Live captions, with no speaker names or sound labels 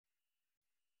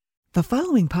The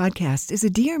following podcast is a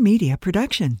Dear Media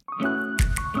production.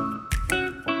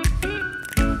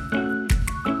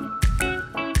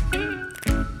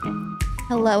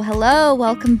 Hello.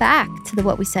 Welcome back to the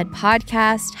What We Said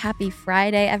podcast. Happy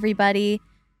Friday, everybody.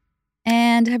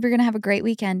 And I hope you're going to have a great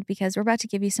weekend because we're about to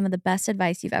give you some of the best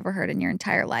advice you've ever heard in your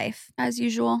entire life. As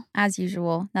usual.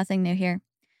 Nothing new here.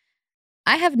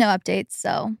 I have no updates,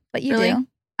 but you Really? do.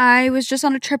 I was just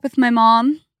on a trip with my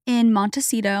mom in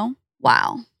Montecito.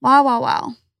 Wow.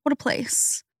 What a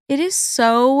place. It is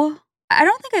so... I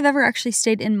don't think I've ever actually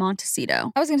stayed in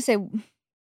Montecito. I was going to say,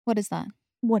 what is that?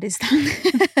 What is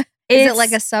that? Is it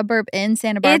like a suburb in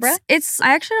Santa Barbara? I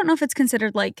actually don't know if it's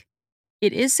considered like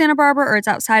it is Santa Barbara or it's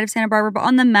outside of Santa Barbara, but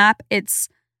on the map, it's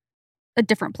a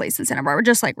different place in Santa Barbara,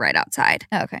 just like right outside.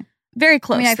 Oh, okay. Very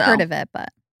close, I've though. heard of it, but...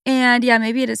 And yeah,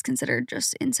 maybe it is considered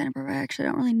just in Santa Barbara. I actually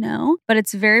don't really know. But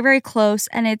it's very, very close.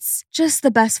 And it's just the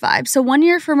best vibe. So one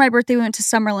year for my birthday, we went to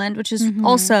Summerland, which is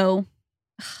also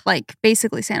like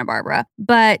basically Santa Barbara.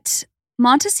 But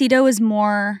Montecito is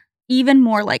even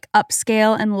more like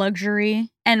upscale and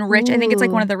luxury and rich. Ooh. I think it's like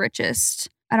one of the richest.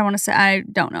 I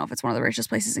don't know if it's one of the richest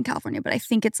places in California, but I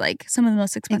think it's like some of the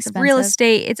most expensive real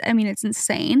estate. It's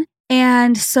insane.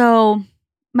 And so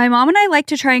my mom and I like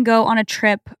to try and go on a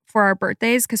trip for our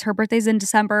birthdays because her birthday's in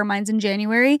December, mine's in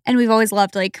January. And we've always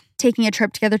loved like taking a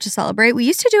trip together to celebrate. We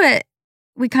used to do it.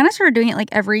 We kind of started doing it like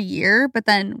every year, but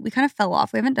then we kind of fell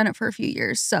off. We haven't done it for a few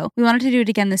years. So we wanted to do it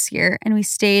again this year. And we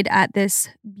stayed at this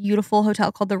beautiful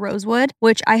hotel called the Rosewood,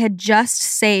 which I had just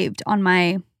saved on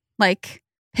my like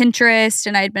Pinterest.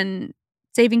 And I'd been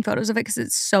saving photos of it because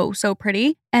it's so, so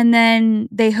pretty. And then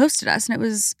they hosted us and it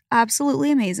was absolutely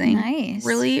amazing. Nice.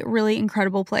 Really, really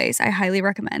incredible place. I highly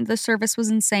recommend. The service was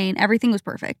insane. Everything was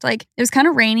perfect. Like it was kind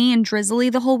of rainy and drizzly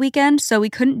the whole weekend, so we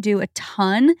couldn't do a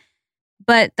ton,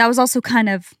 but that was also a cozy,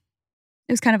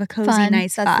 fun.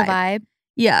 nice That's the vibe.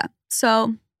 Yeah.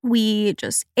 So we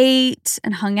just ate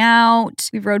and hung out.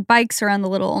 We rode bikes around the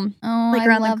little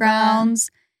around the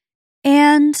grounds.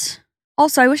 And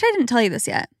also, I wish I didn't tell you this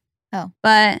yet. Oh.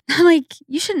 But I'm like,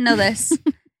 you shouldn't know this.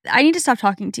 I need to stop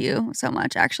talking to you so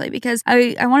much, actually, because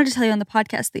I wanted to tell you on the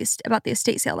podcast about the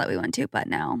estate sale that we went to, but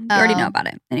now you already know about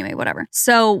it. Anyway, whatever.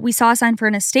 So we saw a sign for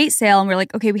an estate sale and we're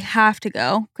like, okay, we have to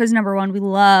go because number one, we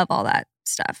love all that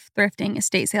stuff. Thrifting,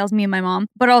 estate sales, me and my mom.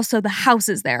 But also the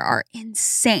houses there are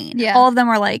insane. Yeah. All of them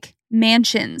are like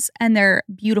mansions and they're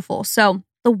beautiful. So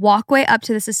the walkway up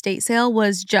to this estate sale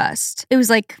was it was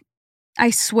like, I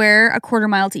swear, a quarter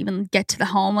mile to even get to the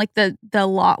home. Like the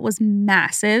lot was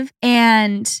massive.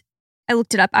 And I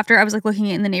looked it up after I was like looking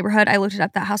in the neighborhood. I looked it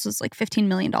up. That house was like $15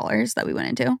 million that we went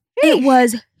into. It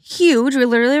was huge. We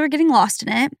literally were getting lost in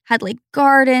it. Had like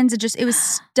gardens. It was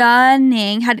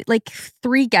stunning. Had like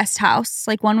 3 guest houses.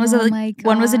 Like one was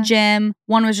a gym.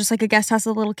 One was just like a guest house,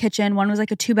 a little kitchen. One was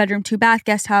like a 2-bedroom, 2-bath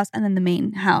guest house. And then the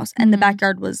main house. And the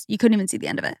backyard you couldn't even see the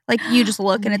end of it. Like you just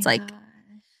look and it's like,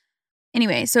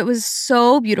 anyway, so it was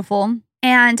so beautiful.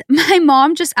 And my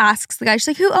mom just asks the guy, she's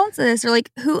like, who owns this? Or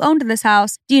like, who owned this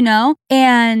house? Do you know?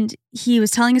 And he was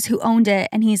telling us who owned it.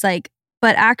 And he's like,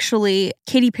 but actually,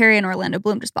 Katy Perry and Orlando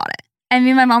Bloom just bought it. And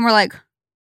me and my mom were like,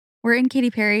 we're in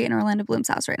Katy Perry and Orlando Bloom's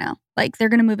house right now. Like, they're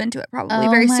going to move into it probably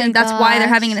very soon. That's why they're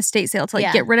having an estate sale to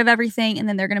like get rid of everything. And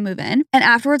then they're going to move in. And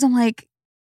afterwards, I'm like,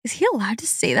 is he allowed to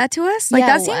say that to us? Like,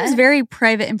 that seems very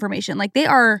private information. Like, they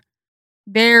are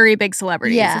very big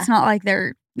celebrities. Yeah. It's not like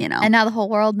they're, And now the whole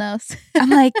world knows. I'm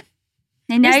like,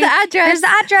 and there's the address. There's the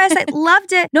address. I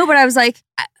loved it. No, but I was like,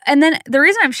 and then the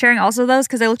reason I'm sharing also those,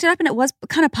 because I looked it up and it was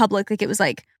kind of public. Like it was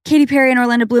like Katy Perry and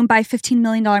Orlando Bloom buy $15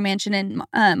 million mansion in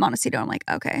Montecito. I'm like,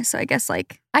 okay, so I guess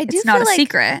like it's not a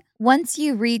secret. Once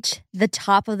you reach the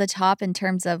top of the top in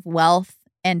terms of wealth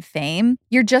and fame,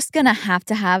 you're just going to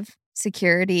have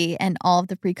security and all of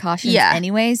the precautions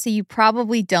anyway. So you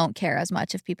probably don't care as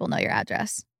much if people know your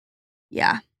address.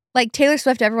 Yeah. Like Taylor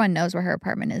Swift, everyone knows where her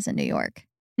apartment is in New York.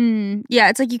 Yeah,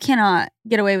 it's like you cannot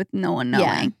get away with no one knowing.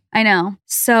 Yeah. I know.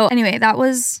 So anyway, that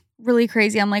was really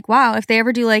crazy. I'm like, wow, if they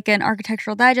ever do like an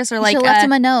architectural digest or like left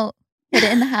him a note, put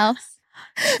it in the house.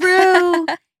 True.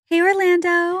 Hey,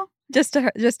 Orlando. Just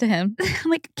to him.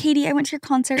 I'm like, Katie, I went to your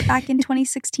concert back in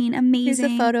 2016. Amazing. Here's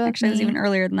a photo Actually, of it was even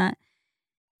earlier than that.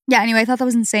 Yeah, anyway, I thought that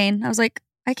was insane. I was like,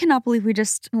 I cannot believe we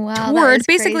just toured,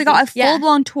 basically got a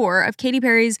full-blown tour of Katy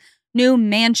Perry's new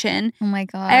mansion. Oh my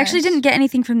God. I actually didn't get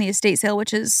anything from the estate sale,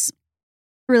 which is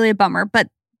really a bummer, but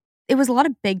it was a lot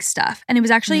of big stuff and it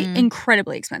was actually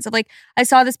incredibly expensive. Like I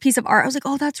saw this piece of art. I was like,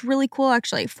 oh, that's really cool.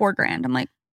 Actually, $4,000. I'm like,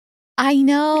 I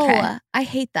know. Okay. I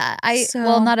hate that.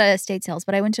 Well, not at estate sales,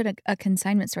 but I went to a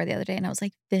consignment store the other day and I was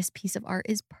like, this piece of art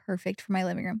is perfect for my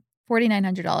living room.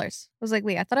 $4,900. I was like,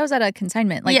 wait, I thought I was at a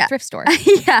consignment, thrift store.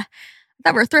 Yeah. I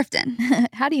thought we were thrifting.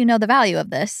 How do you know the value of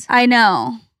this? I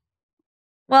know.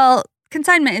 Well,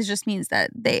 consignment just means that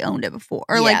they owned it before.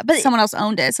 Or but someone else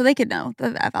owned it. So they could know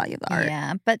the value of the art.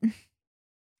 Yeah, but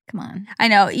come on. I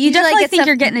know. You definitely think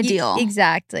you're getting a deal.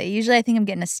 Exactly. Usually I think I'm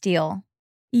getting a steal.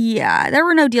 Yeah, there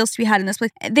were no deals to be had in this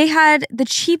place. They had the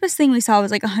cheapest thing we saw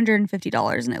was like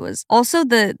 $150, and it was also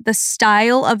the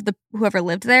style of the whoever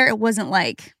lived there. It wasn't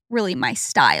like really my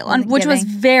style, which was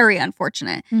very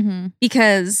unfortunate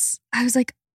because I was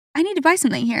like, I need to buy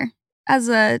something here as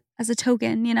a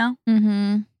token, you know,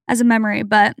 as a memory.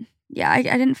 But yeah, I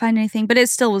didn't find anything, but it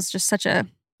still was just such a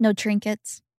no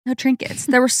trinkets. No trinkets.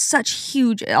 There were such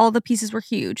huge, all the pieces were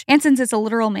huge. And since it's a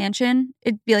literal mansion,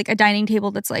 it'd be like a dining table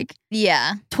that's like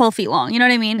 12 feet long. You know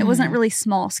what I mean? It wasn't really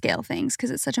small scale things because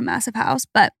it's such a massive house.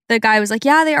 But the guy was like,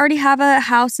 yeah, they already have a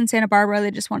house in Santa Barbara. They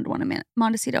just wanted one in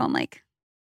Montecito. I'm like,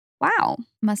 wow.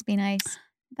 Must be nice.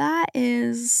 That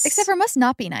is... Except for must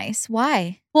not be nice.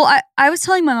 Why? Well, I was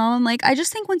telling my mom, I'm like, I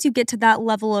just think once you get to that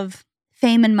level of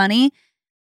fame and money,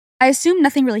 I assume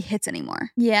nothing really hits anymore.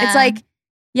 Yeah. It's like,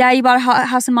 yeah, you bought a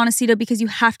house in Montecito because you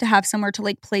have to have somewhere to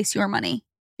like place your money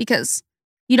because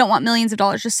you don't want millions of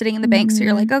dollars just sitting in the bank. So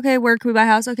you're like, okay, where can we buy a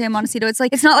house? Okay, Montecito. It's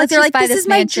like, it's not like they're like, this is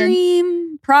my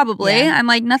dream. Probably. Yeah. I'm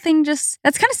like, nothing just,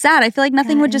 that's kind of sad. I feel like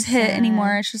nothing would just hit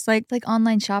anymore. It's just like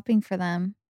online shopping for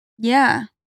them. Yeah.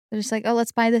 They're just like, oh,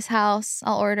 let's buy this house.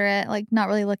 I'll order it. Like not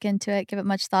really look into it, give it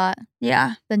much thought.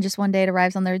 Yeah. Then just one day it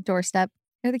arrives on their doorstep.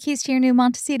 Here are the keys to your new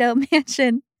Montecito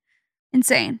mansion.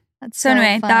 Insane. That's so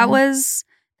anyway, fun. That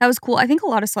was cool. I think a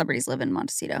lot of celebrities live in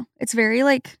Montecito. It's very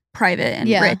like private and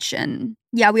rich. And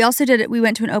yeah, we also did it. We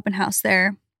went to an open house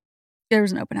there. There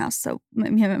was an open house. So me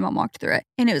and my mom walked through it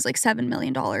and it was like $7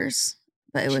 million.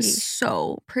 But it was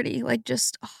so pretty. Like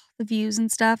just the views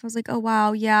and stuff. I was like, oh,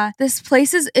 wow. Yeah. This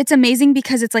place it's amazing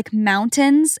because it's like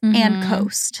mountains and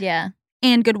coast. Yeah.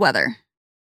 And good weather.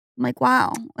 I'm like,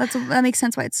 wow. That makes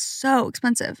sense why it's so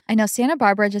expensive. I know. Santa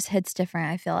Barbara just hits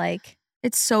different, I feel like.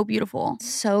 It's so beautiful.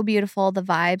 So beautiful. The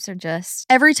vibes are just...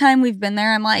 Every time we've been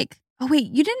there, I'm like, oh,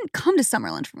 wait, you didn't come to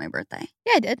Summerlin for my birthday.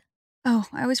 Yeah, I did. Oh,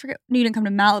 I always forget. No, you didn't come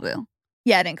to Malibu.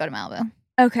 Yeah, I didn't go to Malibu.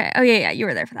 Okay. Oh, yeah. You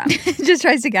were there for that. Just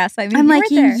tries to gaslight me. I'm like,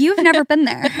 you've never been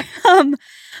there.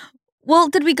 Well,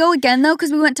 did we go again, though?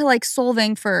 Because we went to, like,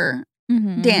 Solvang for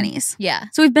Danny's. Yeah.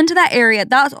 So we've been to that area.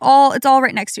 It's all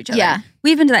right next to each other. Yeah.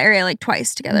 We've been to that area, like,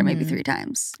 twice together, maybe 3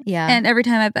 times. Yeah. And every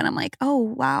time I've been, I'm like, oh,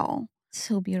 wow.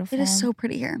 So beautiful. It is so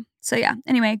pretty here. So yeah,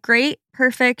 anyway, great,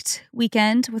 perfect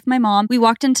weekend with my mom. We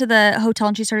walked into the hotel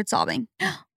and she started sobbing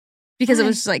because it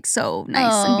was just like so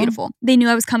nice and beautiful. They knew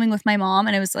I was coming with my mom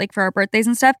and it was like for our birthdays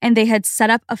and stuff. And they had set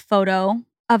up a photo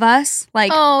of us.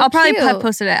 Like I'll probably have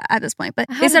posted it at this point, but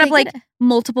they set up like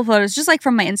multiple photos just like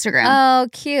from my Instagram. Oh,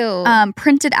 cute.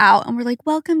 Printed out and we're like,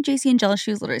 welcome JC and Jill.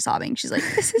 She was literally sobbing. She's like,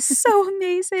 this is so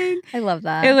amazing. I love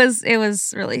that. It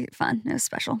was really fun. It was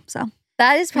special. So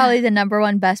that is probably the number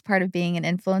one best part of being an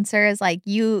influencer is like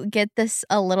you get this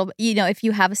a little bit, you know, if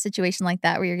you have a situation like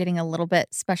that where you're getting a little bit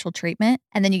special treatment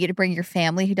and then you get to bring your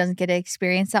family who doesn't get to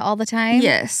experience that all the time.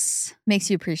 Yes. Makes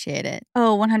you appreciate it.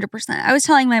 Oh, 100%. I was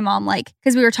telling my mom like,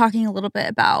 because we were talking a little bit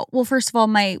about, well, first of all,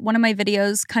 one of my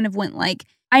videos kind of went like,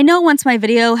 I know once my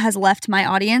video has left my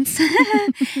audience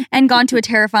and gone to a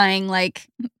terrifying like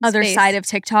other side of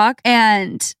TikTok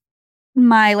and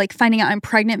my like finding out I'm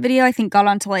pregnant video, I think got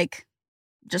onto like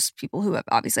just people who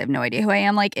obviously have no idea who I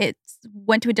am. Like it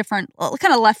went to a different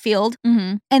kind of left field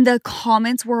and the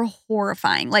comments were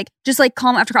horrifying. Like just like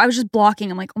comment after comment, I was just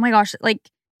blocking. I'm like, oh my gosh, like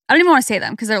I don't even want to say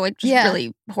them because they're like just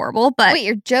really horrible. But wait,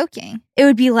 you're joking? It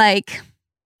would be like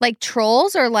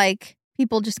trolls or like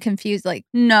people just confused? Like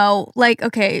no, like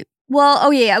okay. Well,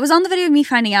 oh yeah, it was on the video of me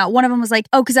finding out. One of them was like,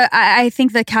 oh, because I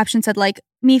think the caption said like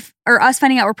us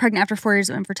finding out we're pregnant after 4 years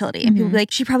of infertility. And people would be like,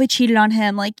 she probably cheated on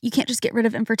him. Like, you can't just get rid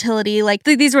of infertility. Like,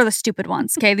 these were the stupid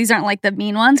ones, okay? These aren't like the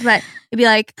mean ones, but it'd be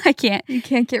like, you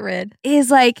can't get rid. Is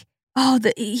like, oh,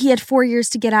 he had 4 years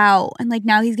to get out. And like,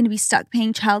 now he's going to be stuck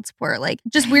paying child support. Like,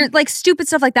 just weird, like stupid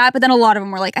stuff like that. But then a lot of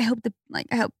them were like, I hope it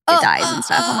dies and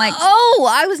stuff. I'm like, oh,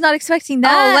 I was not expecting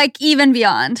that. Oh, like even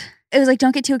beyond. It was like,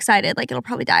 don't get too excited. Like, it'll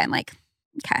probably die. I'm like,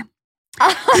 okay.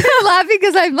 I'm laughing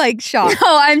because I'm like shocked.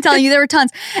 No, I'm telling you, there were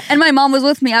tons. And my mom was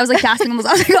with me. I was like gasping. I was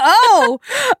like, oh,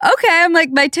 okay. I'm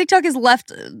like, my TikTok has left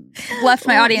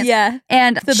my audience. Yeah.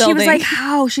 And she was like,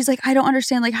 how? She's like, I don't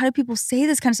understand. Like, how do people say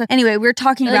this kind of stuff? Anyway, we were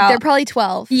talking about. They're probably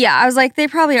 12. Yeah. I was like, they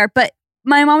probably are. But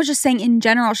my mom was just saying in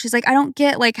general, she's like, I don't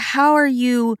get like, how are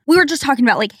you? We were just talking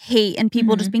about like hate and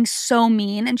people just being so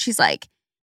mean. And she's like,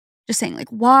 just saying like,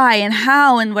 why and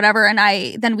how and whatever.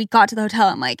 And then we got to the hotel.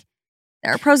 I'm like,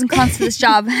 there are pros and cons to this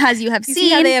job, as you have seen. See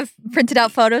how they have printed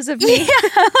out photos of me? Yeah,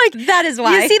 like that is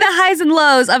why. You see the highs and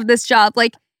lows of this job.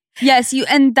 Like, yes,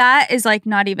 and that is like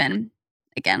not even,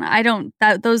 again,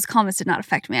 those comments did not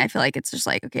affect me. I feel like it's just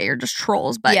like, okay, you're just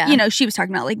trolls. But, she was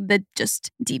talking about like the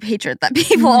just deep hatred that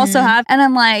people also have. And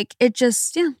I'm like, it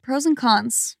just, pros and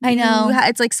cons. I know.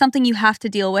 It's like something you have to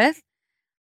deal with.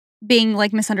 Being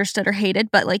like misunderstood or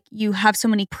hated, but like you have so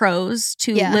many pros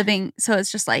to living. So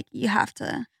it's just like, you have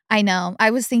to. I know. I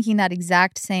was thinking that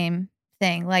exact same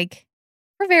thing, like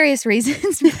for various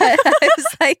reasons. But I was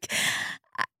like,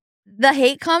 the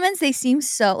hate comments, they seem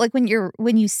so like when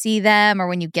you see them or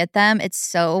when you get them, it's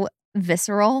so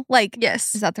visceral. Like,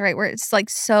 yes, is that the right word? It's like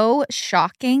so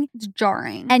shocking. It's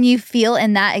jarring. And you feel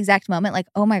in that exact moment like,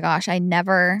 oh my gosh, I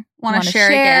never want to share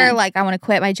again. Like, I want to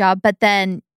quit my job. But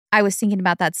then I was thinking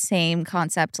about that same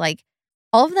concept. Like,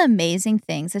 all of the amazing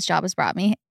things this job has brought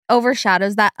me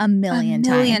overshadows that a million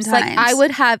times. Like,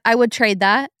 I would trade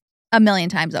that a million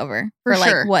times over for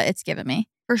like what it's given me.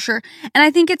 For sure. And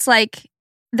I think it's like,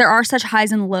 there are such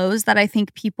highs and lows that I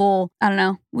think people, I don't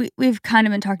know, we've kind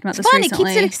of been talking about this fun.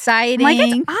 Recently. It keeps it exciting. I'm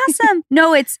like, it's awesome.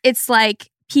 No, it's like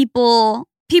people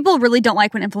really don't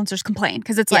like when influencers complain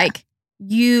because it's like,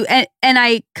 and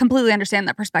I completely understand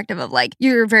that perspective of like,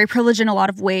 you're very privileged in a lot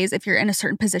of ways if you're in a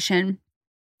certain position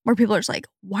where people are just like,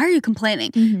 why are you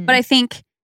complaining? Mm-hmm. But I think,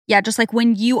 just like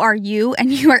when you are you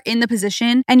and you are in the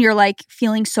position and you're like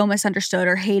feeling so misunderstood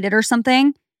or hated or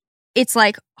something, it's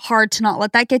like hard to not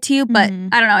let that get to you. But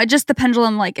I don't know, it just, the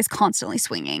pendulum like is constantly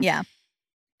swinging. Yeah.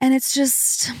 And it's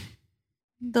just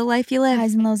the life you live.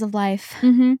 Highs and lows of life.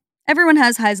 Mm-hmm. Everyone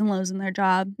has highs and lows in their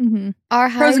job. Mm-hmm. Our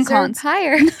highs and cons are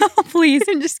higher. No, please.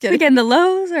 I'm just kidding. Again, the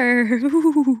lows are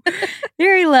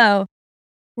very low.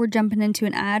 We're jumping into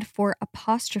an ad for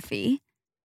Apostrophe.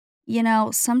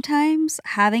 Sometimes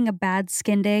having a bad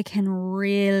skin day can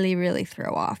really, really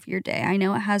throw off your day. I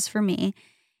know it has for me.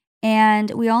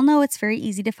 And we all know it's very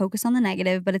easy to focus on the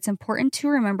negative, but it's important to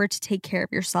remember to take care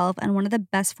of yourself. And one of the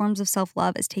best forms of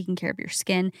self-love is taking care of your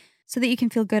skin, so that you can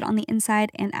feel good on the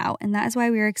inside and out. And that is why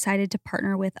we are excited to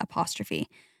partner with Apostrophe.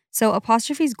 So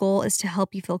Apostrophe's goal is to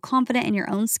help you feel confident in your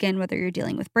own skin, whether you're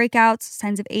dealing with breakouts,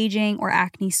 signs of aging, or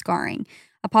acne scarring.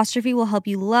 Apostrophe will help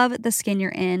you love the skin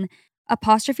you're in.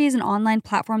 Apostrophe is an online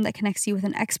platform that connects you with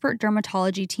an expert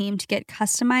dermatology team to get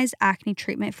customized acne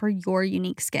treatment for your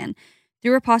unique skin.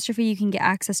 Through Apostrophe, you can get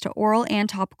access to oral and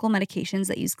topical medications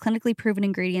that use clinically proven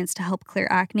ingredients to help clear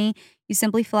acne. You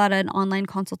simply fill out an online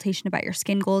consultation about your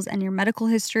skin goals and your medical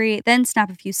history, then snap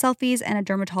a few selfies, and a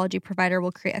dermatology provider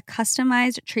will create a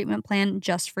customized treatment plan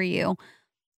just for you.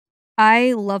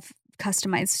 I love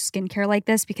customized skincare like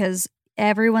this because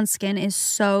everyone's skin is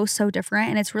so, so different,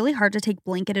 and it's really hard to take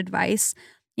blanket advice.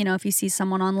 If you see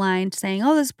someone online saying,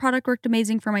 oh, this product worked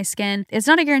amazing for my skin, it's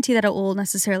not a guarantee that it will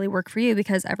necessarily work for you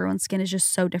because everyone's skin is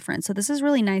just so different. So this is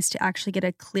really nice to actually get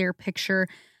a clear picture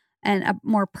and a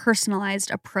more personalized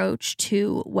approach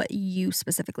to what you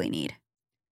specifically need.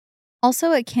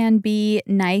 Also, it can be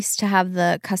nice to have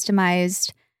the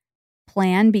customized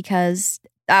plan because,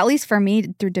 at least for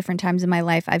me, through different times in my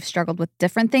life, I've struggled with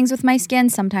different things with my skin.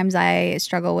 Sometimes I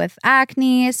struggle with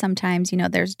acne. Sometimes,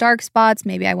 there's dark spots.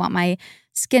 Maybe I want my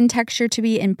skin texture to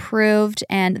be improved.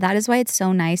 And that is why it's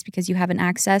so nice because you have an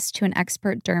access to an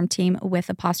expert derm team with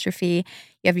Apostrophe.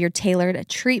 You have your tailored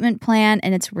treatment plan,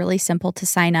 and it's really simple to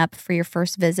sign up for your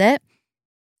first visit.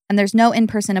 And there's no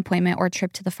in-person appointment or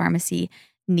trip to the pharmacy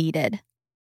needed.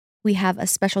 We have a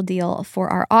special deal for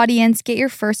our audience. Get your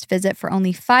first visit for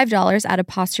only $5 at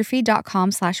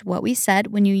apostrophe.com/whatwesaid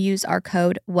when you use our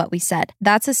code whatwesaid.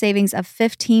 That's a savings of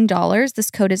 $15. This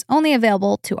code is only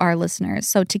available to our listeners.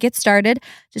 So to get started,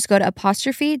 just go to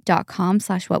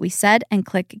apostrophe.com/whatwesaid and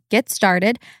click get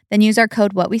started. Then use our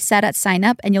code whatwesaid at sign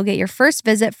up and you'll get your first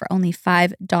visit for only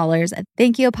 $5.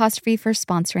 Thank you, Apostrophe, for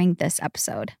sponsoring this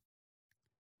episode.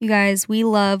 You guys, we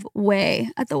love Ouai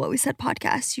at the What We Said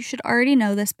podcast. You should already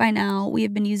know this by now. We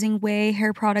have been using Ouai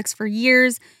hair products for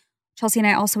years. Chelsea and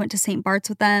I also went to St. Bart's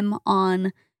with them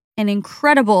on an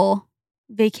incredible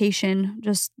vacation,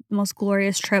 just the most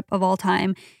glorious trip of all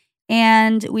time.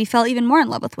 And we fell even more in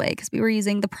love with Ouai because we were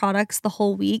using the products the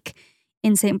whole week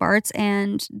in St. Bart's,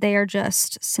 and they are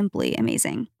just simply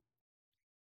amazing.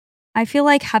 I feel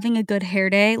like having a good hair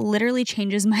day literally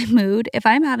changes my mood. If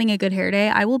I'm having a good hair day,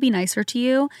 I will be nicer to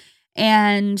you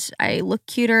and I look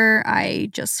cuter. I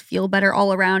just feel better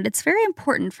all around. It's very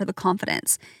important for the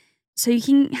confidence. So you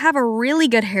can have a really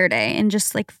good hair day in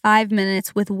just like 5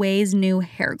 minutes with Ouai's new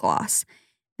hair gloss.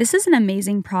 This is an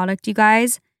amazing product, you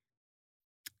guys.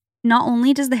 Not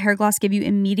only does the hair gloss give you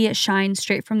immediate shine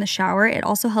straight from the shower, it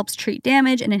also helps treat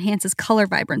damage and enhances color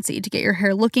vibrancy to get your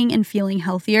hair looking and feeling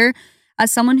healthier.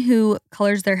 As someone who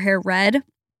colors their hair red,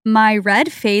 my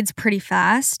red fades pretty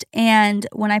fast. And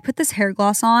when I put this hair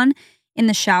gloss on in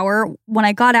the shower, when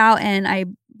I got out and I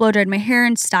blow dried my hair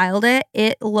and styled it,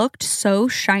 it looked so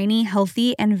shiny,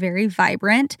 healthy, and very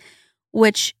vibrant,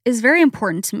 which is very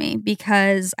important to me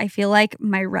because I feel like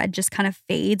my red just kind of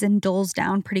fades and dulls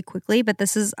down pretty quickly. But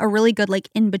this is a really good like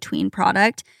in-between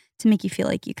product to make you feel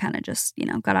like you kind of just,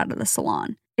 got out of the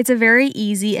salon. It's a very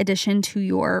easy addition to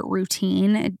your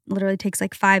routine. It literally takes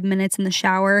like 5 minutes in the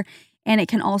shower, and it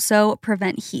can also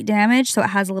prevent heat damage. So it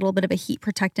has a little bit of a heat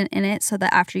protectant in it so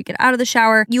that after you get out of the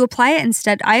shower, you apply it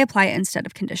instead. I apply it instead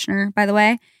of conditioner, by the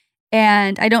way.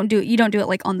 And you don't do it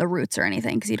like on the roots or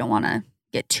anything because you don't want to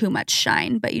get too much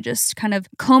shine, but you just kind of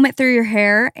comb it through your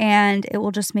hair and it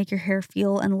will just make your hair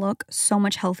feel and look so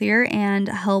much healthier and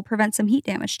help prevent some heat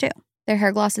damage too. Their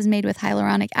hair gloss is made with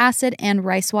hyaluronic acid and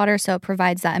rice water, so it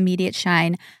provides that immediate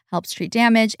shine, helps treat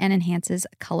damage, and enhances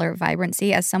color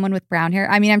vibrancy. As someone with brown hair,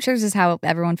 I mean, I'm sure this is how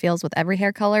everyone feels with every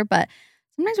hair color, but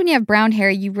sometimes when you have brown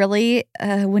hair, you really,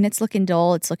 when it's looking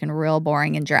dull, it's looking real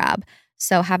boring and drab.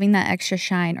 So having that extra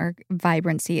shine or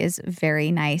vibrancy is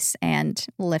very nice and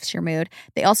lifts your mood.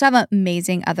 They also have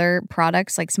amazing other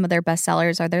products. Like some of their best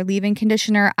sellers are their leave-in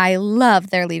conditioner. I love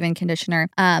their leave-in conditioner.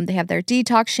 They have their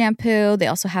detox shampoo. They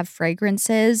also have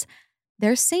fragrances.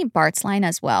 Their St. Bart's line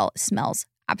as well smells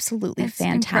absolutely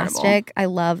fantastic. Incredible. I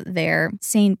love their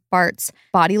St. Bart's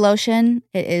body lotion.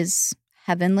 It is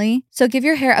heavenly. So give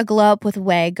your hair a glow up with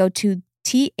OUAI. Go to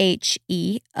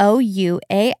THEOUAI.com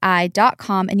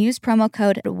and use promo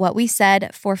code What We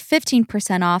Said for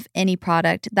 15% off any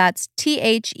product. That's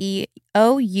THEOUAI.com,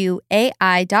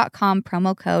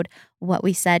 promo code What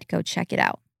We Said. Go check it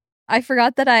out. I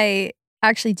forgot that I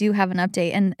actually do have an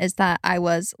update, and is that I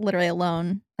was literally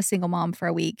alone, a single mom for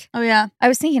a week. Oh yeah. I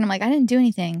was thinking, I'm like, I didn't do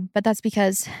anything, but that's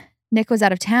because Nick was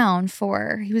out of town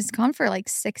he was gone for like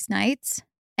 6 nights,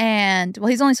 and well,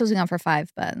 he's only supposed to be gone for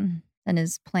 5, but then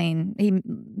his flight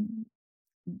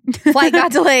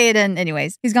got delayed. And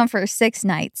anyways, he's gone for 6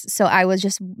 nights. So I was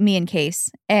just me and Case.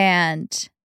 And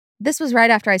this was right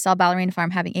after I saw Ballerina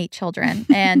Farm having 8 children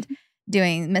and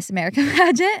doing Miss America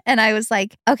pageant. And I was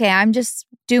like, okay, I'm just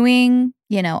doing,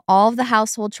 all of the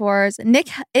household chores. Nick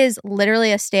is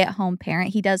literally a stay-at-home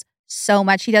parent. He does so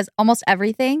much. He does almost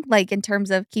everything, like in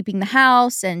terms of keeping the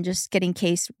house and just getting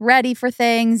Case ready for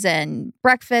things and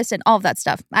breakfast and all of that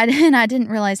stuff. I didn't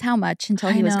realize how much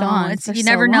until he was gone. You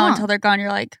never know until they're gone. You're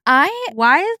like,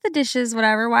 why is the dishes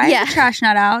whatever? Why is the trash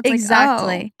not out? It's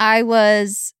exactly. Like,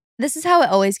 This is how it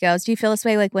always goes. Do you feel this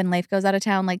way like when Leif goes out of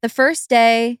town? Like the first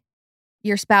day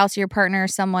your spouse, your partner,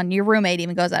 someone, your roommate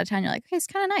even goes out of town, you're like, okay, it's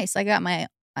kind of nice. I got my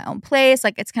own place.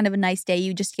 Like it's kind of a nice day.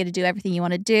 You just get to do everything you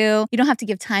want to do. You don't have to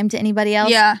give time to anybody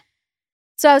else. Yeah.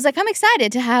 So I was like, I'm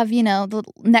excited to have, the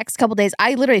next couple days.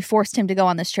 I literally forced him to go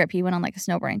on this trip. He went on like a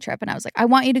snowboarding trip. And I was like, I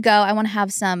want you to go. I want to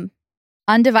have some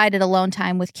undivided alone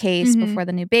time with Case before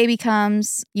the new baby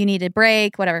comes. You need a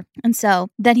break, whatever. And so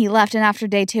then he left. And after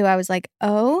day 2, I was like,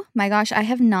 oh my gosh, I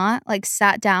have not like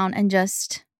sat down and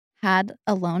just had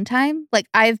alone time. Like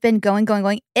I've been going.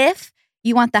 If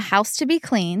you want the house to be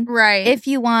clean. Right. If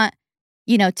you want,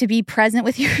 to be present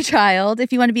with your child.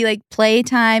 If you want to be like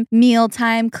playtime, meal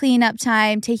time, cleanup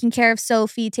time, taking care of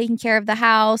Sophie, taking care of the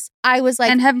house. I was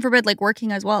like. And heaven forbid, like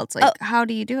working as well. It's like, how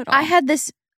do you do it all? I had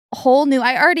this whole new,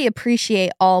 I already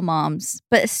appreciate all moms,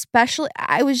 but especially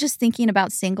I was just thinking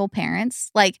about single parents,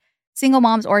 like single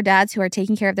moms or dads who are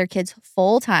taking care of their kids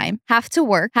full time, have to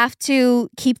work, have to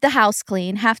keep the house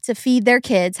clean, have to feed their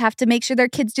kids, have to make sure their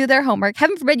kids do their homework.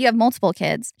 Heaven forbid you have multiple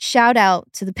kids. Shout out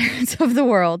to the parents of the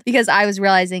world, because I was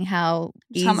realizing how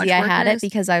easy I had it,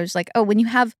 because I was like, oh, when you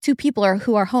have 2 people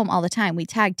who are home all the time, we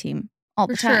tag team all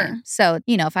the time. Sure. So,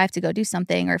 if I have to go do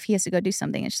something or if he has to go do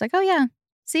something, it's just like, oh yeah,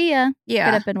 see ya.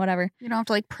 Yeah. Get up and whatever. You don't have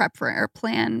to like prep for it or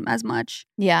plan as much.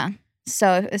 Yeah.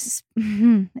 So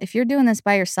if you're doing this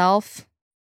by yourself,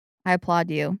 I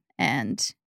applaud you, and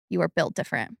you are built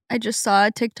different. I just saw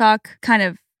a TikTok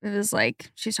it was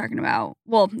like, she's talking about,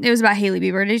 it was about Hailey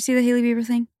Bieber. Did you see the Hailey Bieber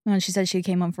thing? When she said she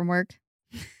came home from work.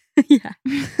 Yeah.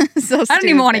 So I don't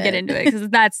even want to get into it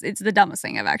because it's the dumbest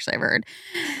thing I've ever heard.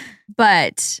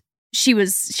 But she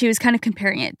was kind of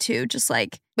comparing it to just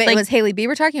like. Wait, was Hailey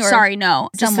Bieber talking? Or sorry, no.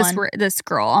 Someone? Just this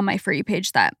girl on my For You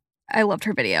page that I loved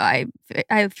her video. I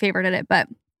favorited it, but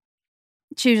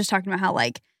she was just talking about how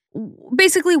like,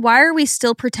 basically, why are we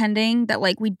still pretending that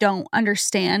like we don't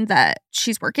understand that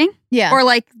she's working? Yeah. Or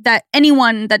like that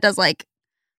anyone that does like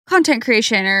content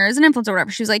creation or is an influencer or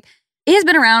whatever, she's like, it has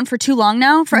been around for too long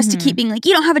now for us to keep being like,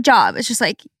 you don't have a job. It's just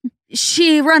like,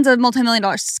 she runs a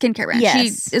multi-million-dollar skincare brand.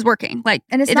 Yes. She is working. Like,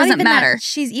 and it doesn't matter.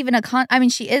 She's even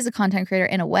she is a content creator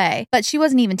in a way, but she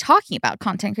wasn't even talking about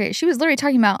content creators. She was literally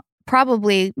talking about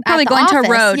probably going office. to a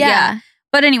road. Yeah.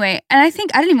 But anyway, and I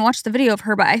didn't even watch the video of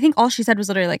her, but I think all she said was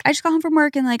literally like, I just got home from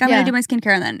work and like, I'm going to do my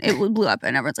skincare. And then it blew up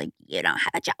and everyone's like, you don't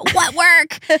have a job. What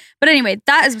work? But anyway,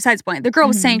 that is besides the point. The girl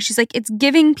was saying, she's like, it's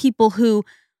giving people who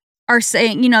are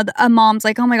saying, a mom's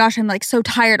like, oh my gosh, I'm like so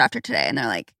tired after today. And they're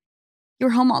like, you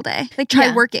were home all day. Like,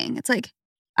 try working. It's like,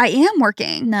 I am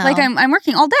working. No. Like, I'm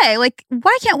working all day. Like,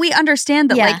 why can't we understand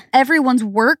that like everyone's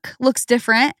work looks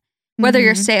different? Whether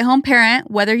you're a stay-at-home parent,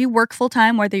 whether you work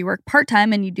full-time, whether you work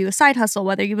part-time and you do a side hustle,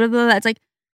 whether you blah, blah, blah. It's like,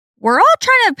 we're all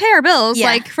trying to pay our bills. Yeah.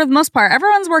 Like, for the most part,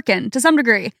 everyone's working to some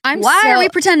degree. Why are we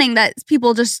pretending that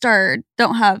people just don't do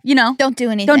anything? Don't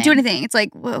do anything. It's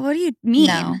like, what do you mean?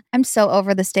 No. I'm so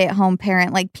over the stay-at-home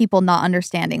parent, like people not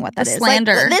understanding what that is.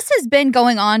 Slander. Like, this has been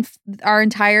going on our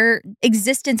entire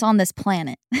existence on this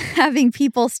planet. Having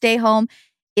people stay home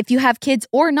if you have kids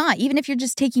or not, even if you're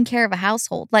just taking care of a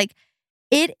household. Like,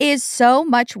 it is so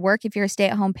much work if you're a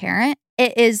stay-at-home parent.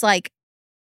 It is like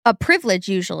a privilege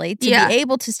usually to be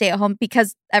able to stay at home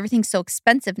because everything's so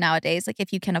expensive nowadays. Like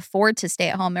if you can afford to stay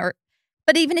at home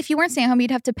but even if you weren't staying at home,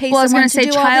 you'd have to pay someone to do all the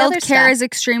other stuff. Well, I was going to say childcare is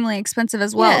extremely expensive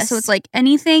as well. Yes. So it's like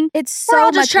anything. It's so we're all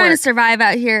much just trying work. to survive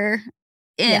out here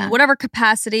in whatever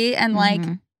capacity. And like,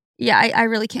 I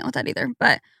really can't with that either.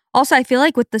 But also I feel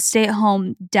like with the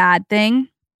stay-at-home dad thing,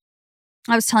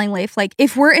 I was telling Leif, like,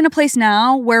 if we're in a place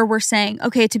now where we're saying,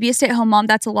 okay, to be a stay-at-home mom,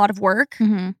 that's a lot of work.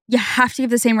 You have to give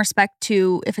the same respect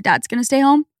to if a dad's going to stay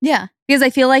home. Yeah. Because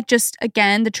I feel like just,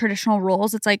 again, the traditional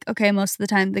roles, it's like, okay, most of the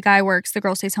time the guy works, the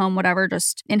girl stays home, whatever,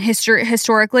 just in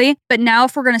historically. But now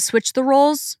if we're going to switch the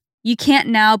roles, you can't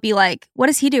now be like, what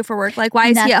does he do for work? Like, why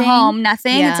is he at home?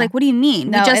 Nothing. Yeah. It's like, what do you mean?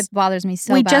 No, it bothers me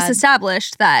so bad. We just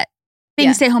established that being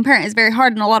a stay-at-home parent is very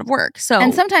hard and a lot of work.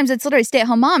 And sometimes it's literally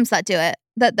stay-at-home moms that do it.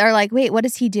 That they're like, wait, what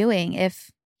is he doing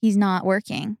if he's not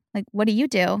working? Like, what do you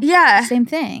do? Yeah. Same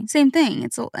thing.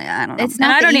 It's, I don't know. It's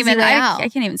not I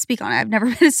can't even speak on it. I've never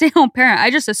been a stay-at-home parent.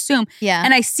 I just assume. Yeah.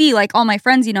 And I see like all my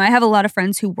friends, I have a lot of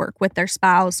friends who work with their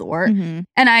spouse and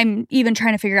I'm even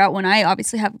trying to figure out when I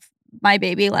obviously have my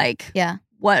baby, like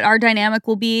what our dynamic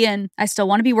will be. And I still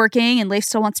want to be working and Leif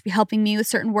still wants to be helping me with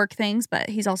certain work things, but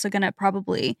he's also going to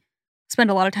probably spend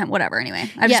a lot of time, whatever. Anyway,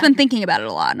 I've just been thinking about it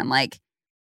a lot and I'm like,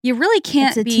 you really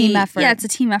can't be... It's a team effort. Yeah, it's a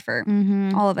team effort.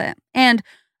 All of it. And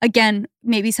again,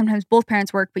 maybe sometimes both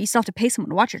parents work, but you still have to pay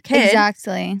someone to watch your kid.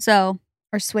 Exactly. So...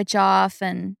 Or switch off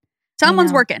and...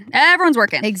 Someone's working. Everyone's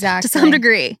working. Exactly. To some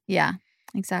degree. Yeah,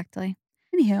 exactly.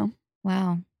 Anywho.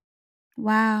 Wow.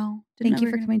 Thank you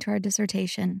for coming to our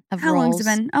dissertation of How roles. long's it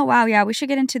been? Oh, wow. Yeah, we should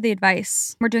get into the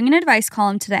advice. We're doing an advice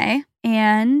column today.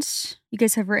 And you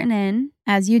guys have written in...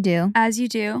 As you do.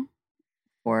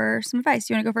 For some advice.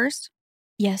 Do you want to go first?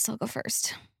 Yes, I'll go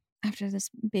first. After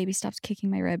this baby stops kicking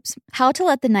my ribs. How to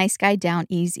let the nice guy down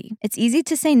easy. It's easy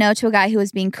to say no to a guy who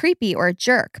is being creepy or a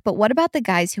jerk, but what about the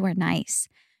guys who are nice?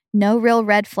 No real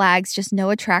red flags, just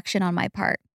no attraction on my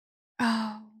part.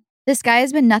 Oh. This guy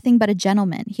has been nothing but a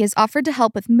gentleman. He has offered to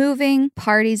help with moving,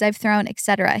 parties I've thrown,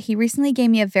 etc. He recently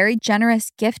gave me a very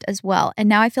generous gift as well, and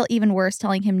now I feel even worse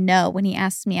telling him no when he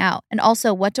asks me out. And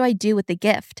also, what do I do with the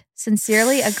gift?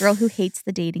 Sincerely, a girl who hates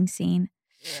the dating scene.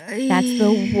 That's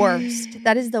the worst.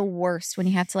 That is the worst when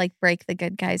you have to like break the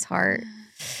good guy's heart.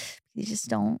 You just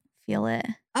don't feel it.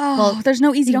 Oh, well, there's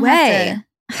no easy way.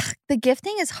 The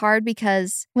gifting is hard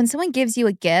because when someone gives you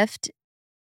a gift,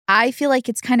 I feel like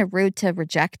it's kind of rude to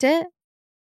reject it.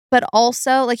 But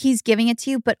also, like he's giving it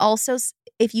to you, but also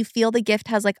if you feel the gift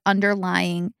has like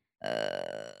underlying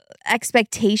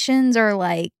expectations or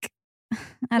like,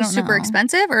 I don't know. Super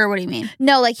expensive or what do you mean?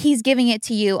 No, like he's giving it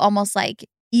to you almost like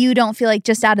you don't feel like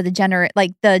just out of the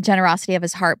generosity of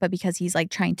his heart, but because he's like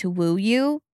trying to woo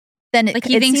you, then like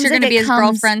he thinks you're going to be his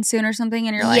girlfriend soon or something,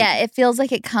 and you're like, yeah, it feels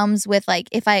like it comes with like,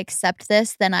 if I accept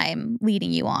this, then I'm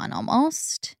leading you on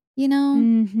almost, I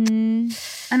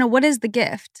know. What is the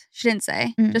gift? She didn't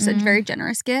say. Just a very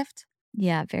generous gift.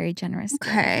 Yeah, very generous.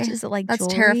 Okay, gift. Is it like that's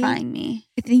jewelry? terrifying me.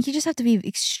 I think you just have to be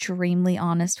extremely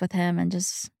honest with him and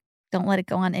just don't let it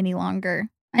go on any longer,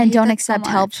 and don't accept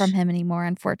help from him anymore.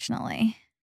 Unfortunately.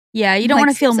 Yeah, you don't want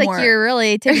to feel more. Like you're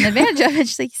really taking advantage of it.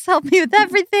 She's like, help me with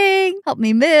everything. Help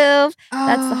me move.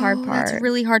 That's the hard part. That's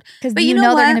really hard. But you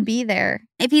know they're going to be there.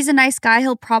 If he's a nice guy,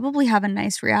 he'll probably have a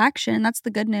nice reaction. That's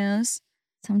the good news.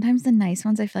 Sometimes the nice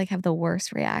ones I feel like have the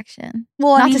worst reaction.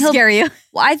 Well, Not to scare you.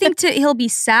 Well, I think he'll be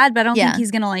sad, but I don't think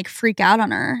he's going to like freak out on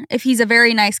her. If he's a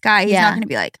very nice guy, he's not going to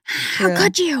be like, how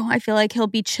could you? I feel like he'll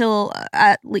be chill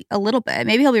a little bit.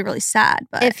 Maybe he'll be really sad.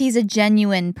 But if he's a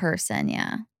genuine person,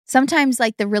 yeah. Sometimes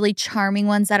like the really charming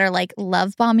ones that are like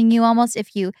love bombing you almost,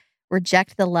 if you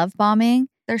reject the love bombing.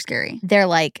 They're scary. They're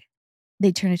like,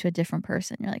 they turn into a different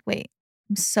person. You're like, wait.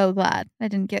 I'm so glad I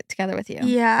didn't get together with you.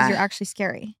 Yeah. Because you're actually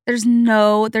scary. There's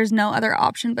no other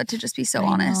option but to just be so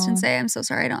honest and say, I'm so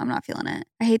sorry. I'm not feeling it.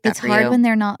 I hate that for you. It's hard when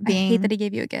they're not being. I hate that he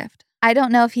gave you a gift. I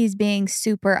don't know if he's being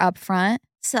super upfront.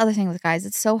 It's the other thing with guys.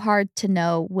 It's so hard to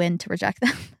know when to reject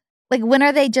them. Like, when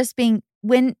are they just being,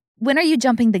 when are you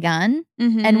jumping the gun?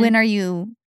 Mm-hmm. And when are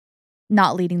you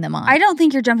not leading them on? I don't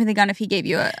think you're jumping the gun if he gave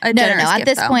you a generous gift, At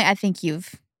this point, I think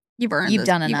you've done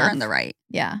enough. You've earned the right.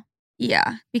 Yeah.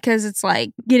 Yeah, because it's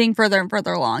like getting further and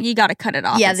further along. You got to cut it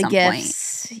off at some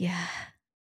gifts. point. Yeah.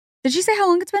 Did she say how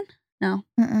long it's been? No.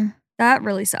 That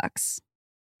really sucks.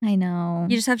 I know.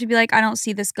 You just have to be like, I don't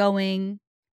see this going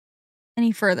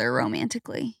any further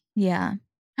romantically. Yeah.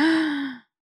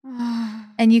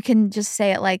 And you can just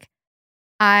say it like,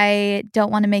 I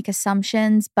don't want to make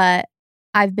assumptions, but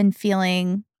I've been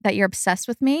feeling that you're obsessed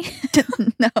with me.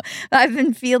 No, I've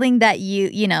been feeling that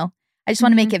you know, I just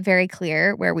want to make it very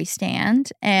clear where we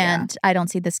stand, and I don't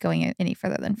see this going any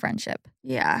further than friendship.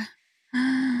 Yeah.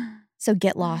 So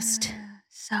get lost.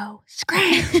 So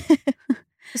scram.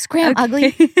 Scram,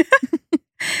 ugly.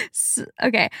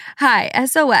 Okay. Hi,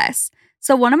 SOS.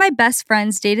 So one of my best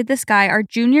friends dated this guy our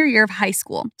junior year of high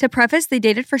school. To preface, they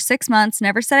dated for 6 months,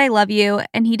 never said I love you,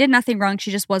 and he did nothing wrong.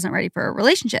 She just wasn't ready for a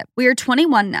relationship. We are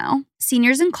 21 now,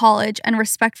 seniors in college, and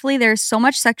respectfully, there's so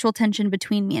much sexual tension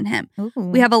between me and him. Ooh.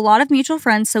 We have a lot of mutual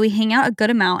friends, so we hang out a good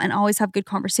amount and always have good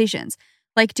conversations.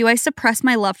 Like, do I suppress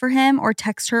my love for him or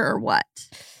text her or what?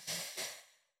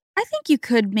 I think you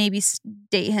could maybe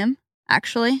date him,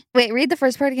 actually. Wait, read the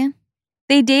first part again.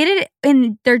 They dated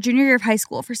in their junior year of high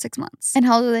school for 6 months. And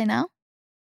how old are they now?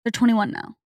 They're 21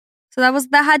 now. So that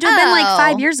had to have been like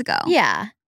 5 years ago. Yeah.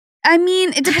 I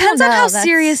mean, it depends on how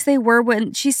serious they were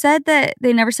when she said that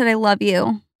they never said I love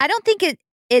you. I don't think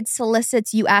it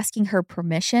solicits you asking her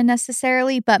permission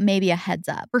necessarily, but maybe a heads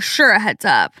up. For sure, a heads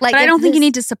up. Like, but I don't think you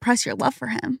need to suppress your love for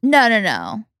him.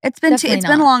 No. It's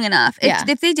been long enough.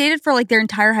 If they dated for like their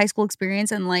entire high school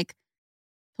experience and like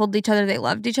told each other they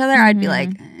loved each other, I'd be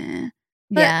like, eh.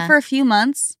 But for a few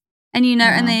months, and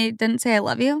and they didn't say I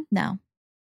love you? No.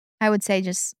 I would say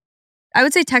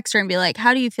text her and be like,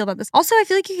 how do you feel about this? Also, I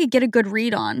feel like you could get a good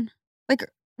read on, like,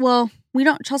 well,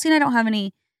 Chelsea and I don't have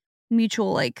any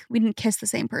mutual, like, we didn't kiss the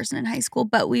same person in high school,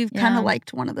 but we've kind of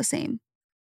liked one of the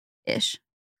same-ish.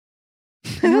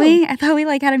 Really? I thought we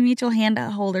like had a mutual hand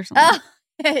hold or something. Oh.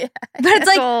 Yeah. But it's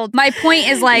like, old. My point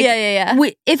is like,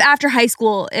 if after high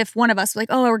school, if one of us was like,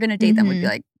 oh, we're going to date them, we'd be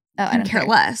like, oh, I don't care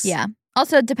less. Yeah.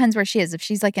 Also, it depends where she is. If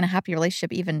she's like in a happy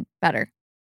relationship, even better.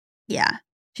 Yeah.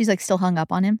 She's like still hung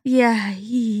up on him. Yeah.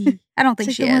 I don't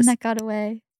think she is. The one that got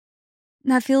away.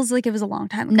 That feels like it was a long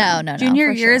time ago. No.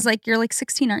 Junior year is like, you're like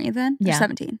 16, aren't you then? Yeah. Or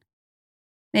 17.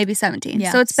 Maybe 17.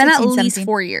 Yeah. So it's been 16, at least 17.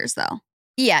 4 years though.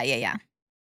 Yeah. That's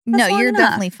no, you're enough.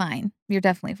 definitely fine. You're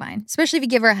definitely fine. Especially if you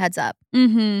give her a heads up.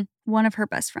 Mm-hmm. One of her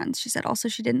best friends, she said. Also,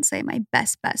 she didn't say my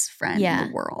best friend in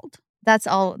the world. That's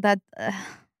all.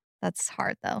 That's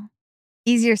hard though.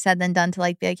 Easier said than done to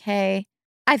like be like, hey,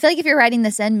 I feel like if you're writing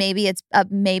this in, maybe it's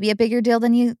maybe a bigger deal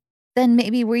than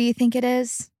maybe where you think it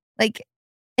is. Like,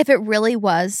 if it really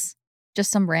was just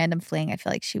some random fling, I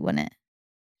feel like she wouldn't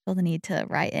feel the need to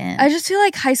write in. I just feel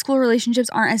like high school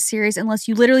relationships aren't as serious unless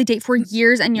you literally date for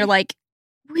years and you're like,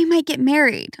 we might get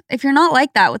married. If you're not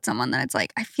like that with someone, then it's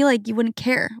like, I feel like you wouldn't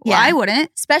care. Well, I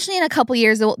wouldn't. Especially in a couple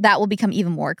years, that will become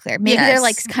even more clear. Maybe they're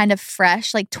like kind of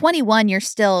fresh. Like 21, you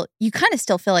kind of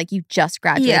still feel like you just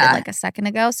graduated like a second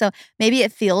ago. So maybe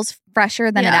it feels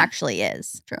fresher than it actually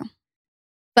is. True.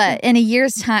 But in a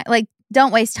year's time, like,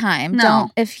 don't waste time.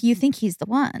 No. If you think he's the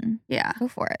one. Yeah. Go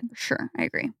for it. For sure. I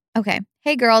agree. Okay.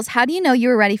 Hey girls, how do you know you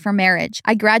were ready for marriage?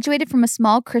 I graduated from a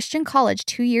small Christian college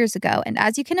 2 years ago, and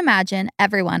as you can imagine,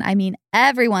 everyone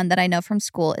that I know from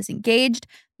school is engaged,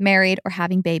 married, or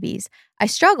having babies. I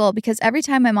struggle because every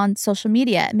time I'm on social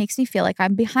media, it makes me feel like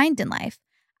I'm behind in life.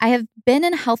 I have been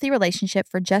in a healthy relationship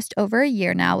for just over a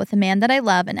year now with a man that I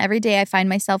love, and every day I find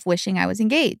myself wishing I was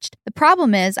engaged. The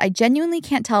problem is I genuinely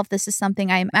can't tell if this is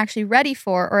something I am actually ready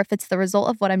for or if it's the result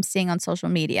of what I'm seeing on social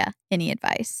media. Any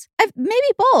advice? Maybe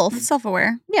both.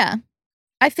 Self-aware. Yeah.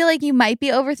 I feel like you might be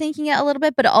overthinking it a little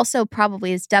bit, but it also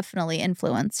probably is definitely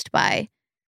influenced by,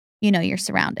 your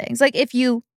surroundings. Like if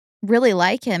you really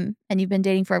like him and you've been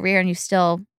dating for a year and you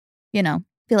still,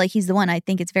 feel feel like he's the one, I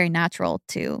think it's very natural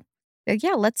to be like,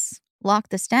 yeah, let's lock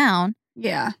this down.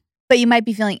 Yeah. But you might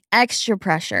be feeling extra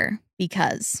pressure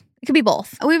because it could be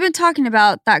both. We've been talking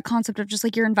about that concept of just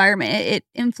like your environment. It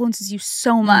influences you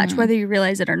so much, whether you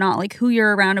realize it or not. Like who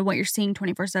you're around and what you're seeing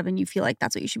 24/7, you feel like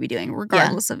that's what you should be doing,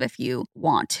 regardless of if you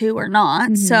want to or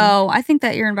not. So I think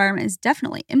that your environment is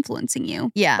definitely influencing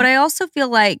you. Yeah. But I also feel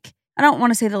like, I don't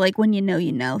want to say the like when you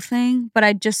know thing, but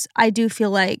I do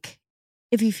feel like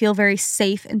if you feel very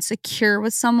safe and secure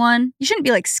with someone, you shouldn't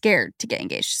be like scared to get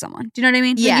engaged to someone. Do you know what I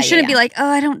mean? Yeah. Like, you shouldn't be like, oh,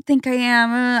 I don't think I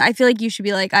am. I feel like you should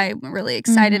be like, I'm really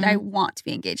excited. I want to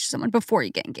be engaged to someone before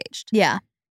you get engaged. Yeah.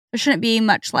 There shouldn't be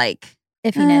much like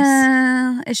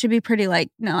iffiness. It should be pretty like,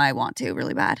 no, I want to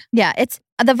really bad. Yeah. It's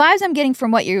the vibes I'm getting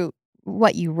from what you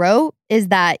wrote is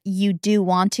that you do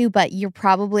want to, but you're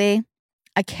probably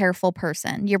a careful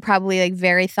person. You're probably like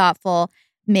very thoughtful,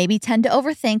 maybe tend to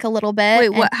overthink a little bit.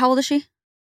 Wait, what? How old is she?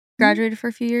 Graduated for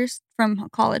a few years from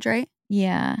college, right?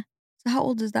 Yeah. So how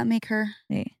old does that make her?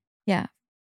 Yeah.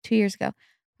 2 years ago.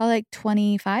 Probably like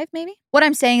 25 maybe. What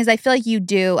I'm saying is I feel like you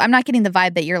do. I'm not getting the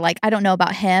vibe that you're like, I don't know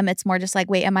about him. It's more just like,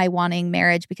 wait, am I wanting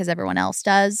marriage because everyone else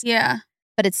does? Yeah.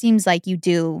 But it seems like you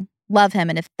do love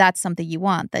him. And if that's something you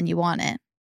want, then you want it.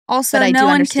 Also, but I no do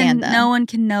one understand can, no one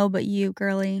can know but you,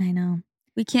 girly. I know.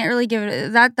 We can't really give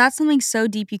it, that's something so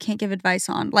deep you can't give advice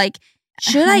on. Like,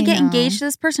 should I get engaged to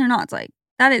this person or not? It's like,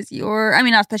 that is your, I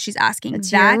mean, not that she's asking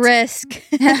it's that. Your risk.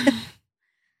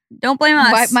 Don't blame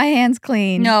us. Wipe my hands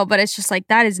clean. No, but it's just like,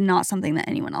 that is not something that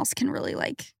anyone else can really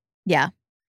like. Yeah.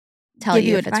 Tell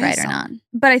you if it's right or on. not.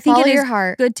 But I think Follow it your is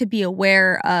heart. good to be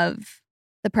aware of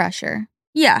the pressure.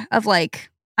 Yeah. Of like,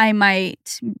 I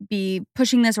might be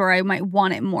pushing this or I might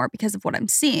want it more because of what I'm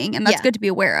seeing. And that's good to be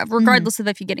aware of, regardless of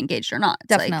if you get engaged or not. It's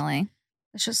definitely. Like,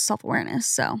 it's just self-awareness.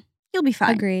 So you'll be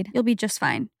fine. Agreed. You'll be just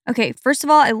fine. Okay, first of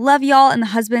all, I love y'all and the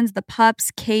husbands, the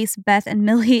pups, Case, Beth, and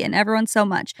Millie, and everyone so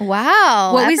much.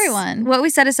 Wow, everyone. What we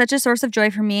said is such a source of joy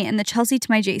for me, and the Chelsea to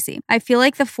my JC. I feel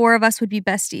like the four of us would be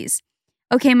besties.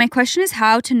 Okay, my question is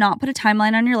how to not put a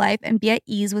timeline on your life and be at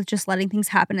ease with just letting things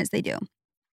happen as they do.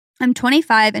 I'm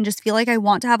 25 and just feel like I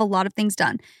want to have a lot of things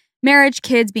done. Marriage,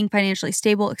 kids, being financially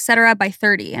stable, etc. by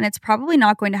 30, and it's probably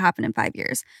not going to happen in 5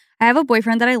 years. I have a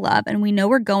boyfriend that I love and we know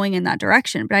we're going in that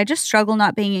direction, but I just struggle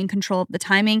not being in control of the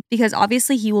timing because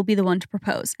obviously he will be the one to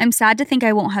propose. I'm sad to think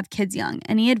I won't have kids young.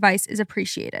 Any advice is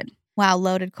appreciated. Wow,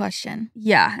 loaded question.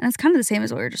 Yeah, and it's kind of the same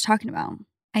as what we were just talking about.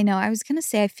 I know. I was going to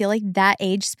say, I feel like that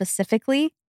age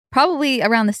specifically, probably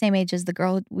around the same age as the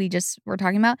girl we just were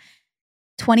talking about,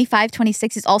 25,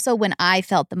 26 is also when I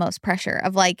felt the most pressure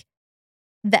of like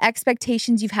the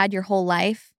expectations you've had your whole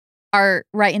life are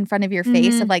right in front of your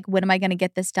face of like, when am I going to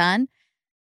get this done?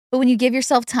 But when you give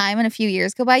yourself time and a few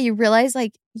years go by, you realize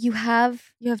like you have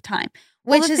time,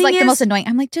 which is like the most annoying.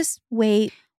 I'm like, just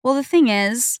wait. Well, the thing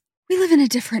is, we live in a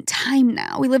different time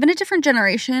now. We live in a different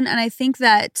generation. And I think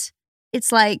that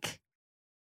it's like,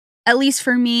 at least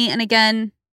for me, and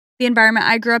again, the environment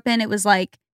I grew up in, it was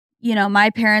like, you know, my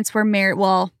parents were married.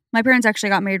 Well, my parents actually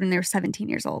got married when they were 17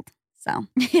 years old. So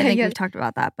I think we've talked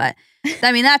about that. But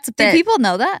I mean, that's a bit. Do people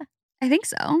know that? I think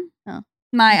so. Oh.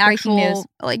 My actual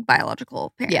like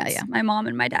biological parents, yeah, my mom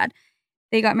and my dad,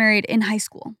 they got married in high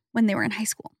school when they were in high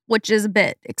school, which is a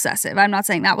bit excessive. I'm not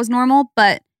saying that was normal,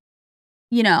 but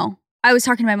you know, I was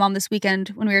talking to my mom this weekend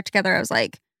when we were together. I was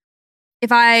like,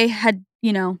 if I had,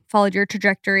 you know, followed your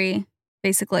trajectory,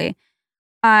 basically,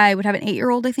 I would have an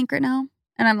 8-year-old, I think, right now.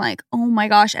 And I'm like, oh my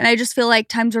gosh. And I just feel like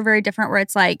times are very different where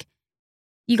it's like,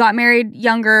 you got married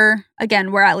younger,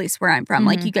 again, where at least where I'm from.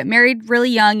 Like you get married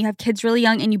really young, you have kids really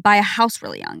young, and you buy a house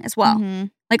really young as well.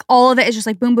 Like all of it is just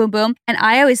like boom, boom, boom. And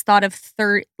I always thought of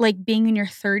like being in your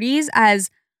 30s as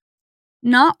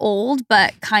not old,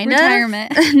 but kind of.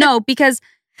 Retirement. No, because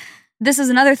this is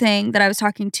another thing that I was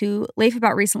talking to Leif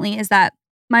about recently is that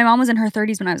my mom was in her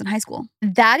 30s when I was in high school.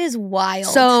 That is wild.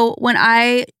 So when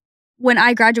I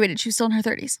graduated, she was still in her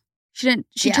 30s.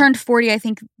 She turned 40, I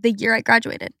think, the year I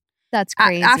graduated. That's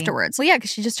crazy. Afterwards. Well, yeah,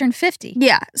 because she just turned 50.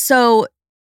 Yeah. So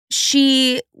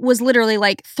she was literally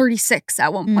like 36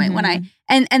 at one point when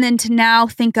and then to now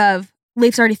think of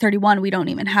Leif's already 31. We don't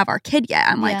even have our kid yet.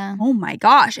 I'm like, oh my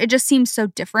gosh. It just seems so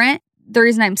different. The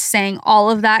reason I'm saying all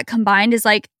of that combined is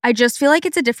like, I just feel like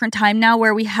it's a different time now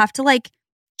where we have to like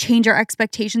change our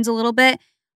expectations a little bit.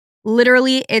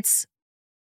 Literally, it's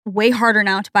way harder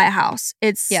now to buy a house.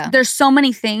 There's so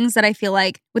many things that I feel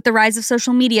like with the rise of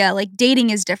social media, like dating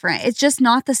is different. It's just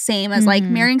not the same as like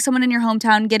marrying someone in your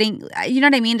hometown, getting, you know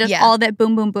what I mean? Just all of it,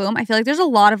 boom, boom, boom. I feel like there's a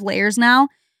lot of layers now.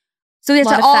 So we have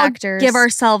to all give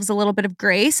ourselves a little bit of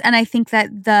grace. And I think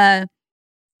that the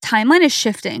timeline is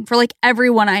shifting for like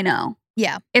everyone I know.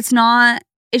 Yeah. It's not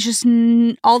it's just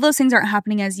all those things aren't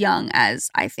happening as young as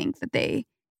I think that they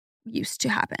used to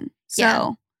happen. So yeah,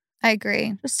 I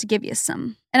agree. Just to give you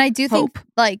some And I do hope. think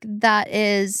like that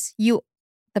is you,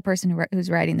 the person who's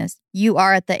writing this, you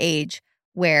are at the age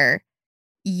where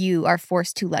you are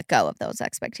forced to let go of those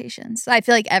expectations. I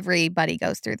feel like everybody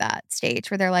goes through that stage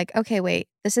where they're like, okay, wait,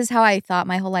 this is how I thought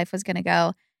my whole life was going to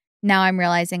go. Now I'm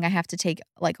realizing I have to take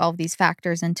like all of these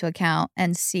factors into account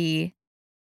and see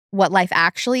what life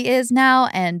actually is now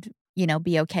and, you know,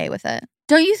 be okay with it.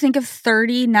 Don't you think of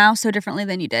 30 now so differently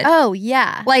than you did? Oh,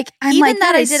 yeah. Like, I'm even like,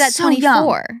 that I did at so 24.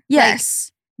 Young.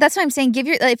 Yes. Like, that's what I'm saying.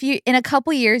 If you, in a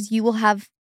couple years, you will have,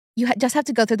 just have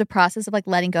to go through the process of like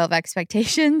letting go of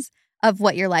expectations of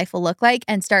what your life will look like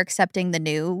and start accepting the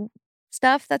new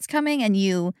stuff that's coming. And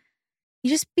you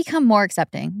just become more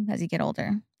accepting as you get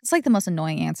older. It's like the most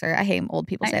annoying answer. I hate old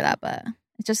people say that, but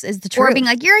it just is the truth. Or being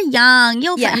like, you're young.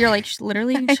 You're like,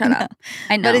 literally, shut up.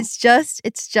 I know. But it's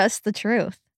just the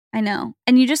truth. I know.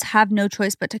 And you just have no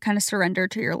choice but to kind of surrender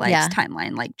to your life's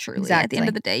timeline. Like truly, exactly. At the end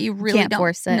of the day, you really can't don't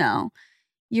force it. No,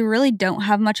 you really don't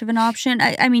have much of an option.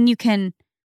 I mean, you can,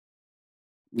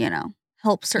 you know,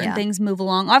 help certain things move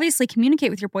along. Obviously,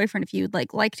 communicate with your boyfriend if you'd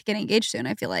like to get engaged soon.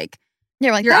 I feel like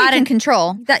you're out in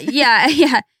control.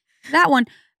 Yeah, that one.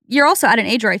 You're also at an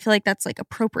age where I feel like that's like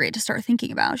appropriate to start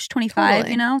thinking about. She's 25,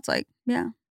 totally. You know, it's like, yeah,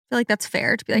 I feel like that's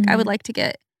fair to be like, I would like to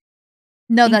get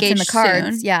that's in the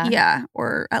cards. Soon. Yeah. Yeah.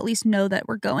 Or at least know that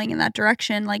we're going in that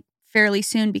direction like fairly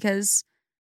soon because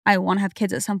I want to have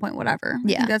kids at some point, whatever. I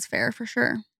think that's fair for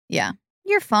sure. Yeah.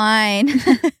 You're fine.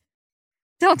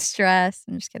 Don't stress.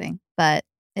 I'm just kidding. But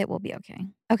it will be okay.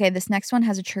 Okay, this next one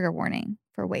has a trigger warning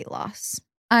for weight loss.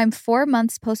 I'm 4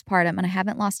 months postpartum and I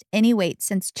haven't lost any weight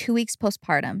since 2 weeks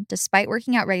postpartum, despite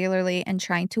working out regularly and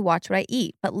trying to watch what I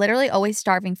eat, but literally always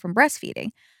starving from breastfeeding.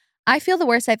 I feel the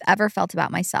worst I've ever felt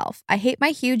about myself. I hate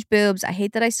my huge boobs. I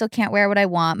hate that I still can't wear what I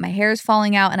want. My hair is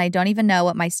falling out and I don't even know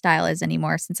what my style is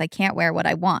anymore since I can't wear what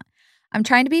I want. I'm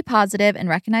trying to be positive and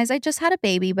recognize I just had a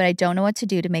baby, but I don't know what to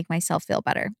do to make myself feel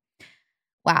better.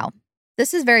 Wow.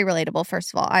 This is very relatable,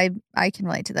 first of all. I can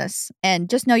relate to this. And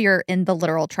just know you're in the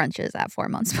literal trenches at 4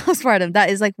 months postpartum. That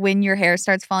is like when your hair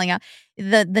starts falling out.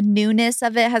 The newness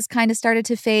of it has kind of started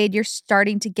to fade. You're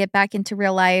starting to get back into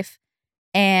real life.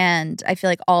 And I feel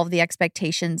like all of the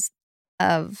expectations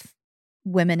of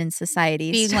women in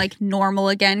society being like normal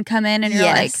again come in and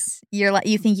you're like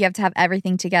you think you have to have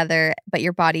everything together, but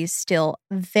your body's still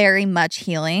very much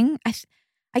healing.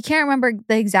 I can't remember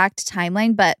the exact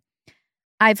timeline, but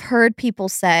I've heard people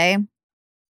say,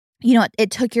 you know,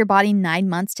 it took your body 9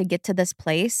 months to get to this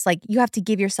place. Like you have to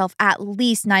give yourself at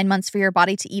least 9 months for your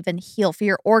body to even heal, for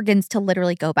your organs to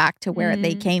literally go back to where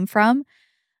they came from.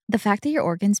 The fact that your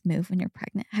organs move when you're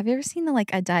pregnant. Have you ever seen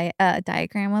a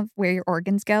diagram of where your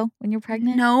organs go when you're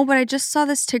pregnant? No, but I just saw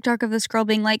this TikTok of this girl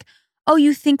being like, oh,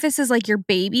 you think this is like your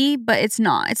baby, but it's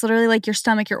not. It's literally like your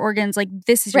stomach, your organs, like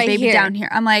this is your baby here. Down here.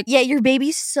 I'm like, yeah, your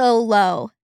baby's so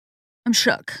low. I'm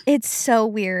shook. It's so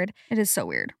weird. It is so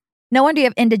weird. No wonder you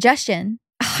have indigestion.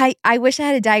 I wish I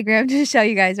had a diagram to show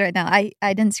you guys right now. I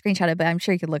didn't screenshot it, but I'm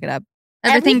sure you could look it up.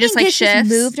 Everything just like shifts. Just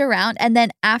moved around. And then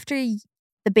after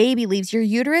the baby leaves your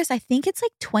uterus, I think it's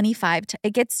like 25.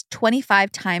 It gets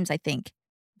 25 times, I think,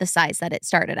 the size that it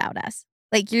started out as.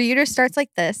 Like your uterus starts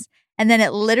like this, and then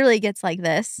it literally gets like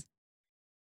this.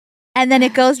 And then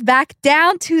it goes back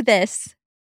down to this.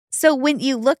 So when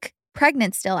you look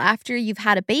pregnant still after you've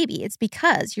had a baby, it's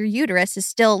because your uterus is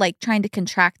still like trying to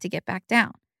contract to get back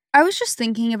down. I was just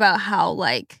thinking about how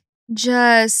like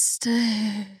just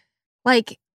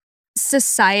like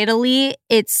societally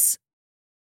it's,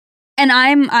 and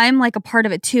I'm like a part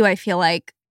of it too, I feel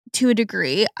like to a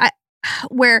degree,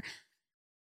 where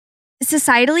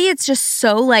societally it's just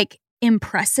so like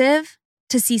impressive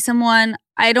to see someone,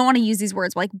 I don't want to use these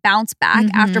words, but like bounce back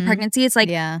after pregnancy. It's like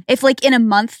if like in a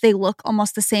month they look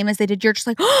almost the same as they did, you're just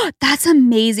like, oh, that's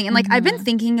amazing. And like I've been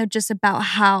thinking of just about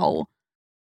how,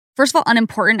 first of all,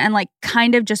 unimportant and like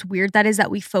kind of just weird that is that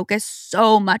we focus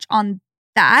so much on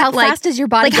that. How fast does your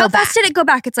body like go how back? fast did it go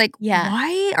back? It's like,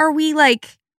 why are we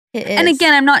like, it is. And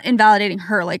again, I'm not invalidating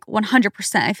her like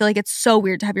 100%. I feel like it's so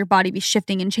weird to have your body be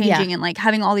shifting and changing and like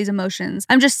having all these emotions.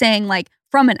 I'm just saying like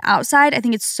from an outside, I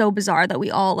think it's so bizarre that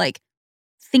we all like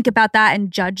think about that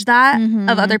and judge that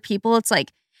of other people. It's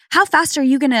like, how fast are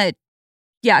you going to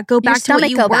go back to what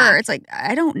you were? Back. It's like,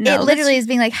 I don't know. It literally is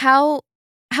being like, how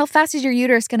fast is your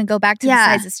uterus going to go back to the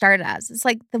size it started as? It's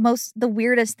like the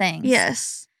weirdest thing.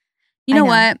 Yes. You know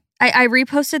what? I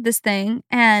reposted this thing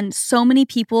and so many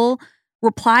people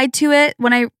replied to it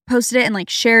when I posted it and like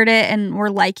shared it and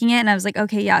were liking it. And I was like,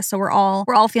 okay, yeah, so we're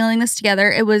all feeling this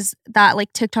together. It was that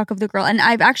like TikTok of the girl. And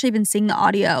I've actually been seeing the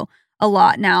audio a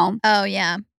lot now. Oh,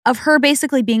 yeah. Of her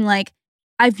basically being like,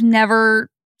 I've never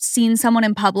seen someone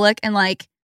in public and like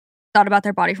thought about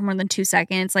their body for more than 2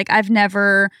 seconds. Like I've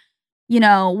never,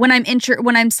 when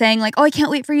I'm saying like, oh, I can't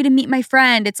wait for you to meet my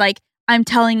friend. It's like, I'm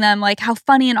telling them like how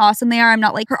funny and awesome they are. I'm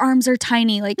not like, her arms are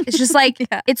tiny. Like, it's just like,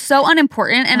 It's so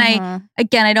unimportant. And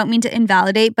I don't mean to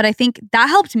invalidate, but I think that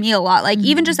helped me a lot. Like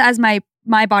even just as my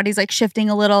body's like shifting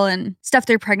a little and stuff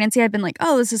through pregnancy, I've been like,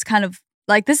 oh, this is kind of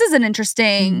like, this is an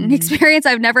interesting experience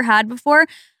I've never had before.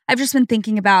 I've just been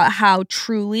thinking about how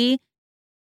truly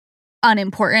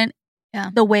unimportant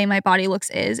the way my body looks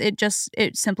is.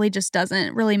 It simply just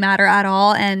doesn't really matter at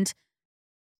all. And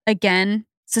again,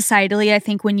 societally, I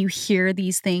think when you hear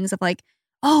these things of like,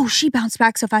 oh, she bounced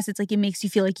back so fast, it's like it makes you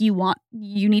feel like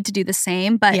you need to do the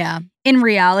same. But in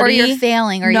reality, or you're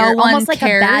failing, or you're almost like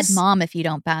a bad mom if you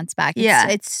don't bounce back.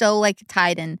 It's so like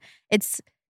tied in. It's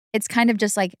kind of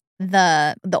just like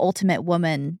the ultimate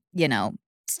woman,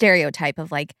 stereotype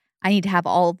of like, I need to have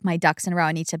all of my ducks in a row.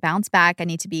 I need to bounce back. I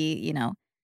need to be,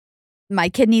 my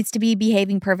kid needs to be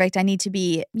behaving perfect. I need to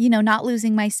be, not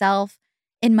losing myself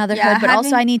in motherhood, but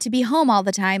also I need to be home all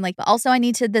the time. Like, but also I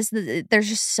need to there's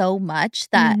just so much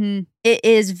that it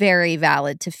is very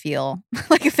valid to feel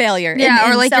like a failure.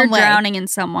 Yeah, or like you're drowning in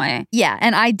some way. Yeah,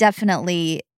 and I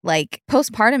definitely, like,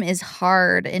 postpartum is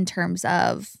hard in terms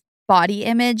of body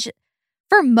image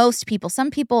for most people.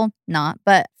 Some people not,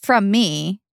 but from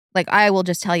me, like, I will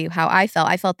just tell you how I felt.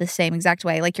 I felt the same exact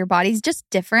way. Like, your body's just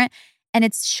different and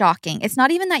it's shocking. It's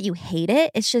not even that you hate it.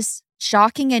 It's just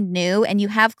shocking and new, and you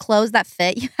have clothes that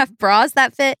fit, you have bras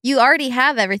that fit, you already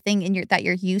have everything that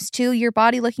you're used to, your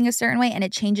body looking a certain way, and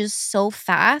it changes so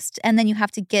fast, and then you have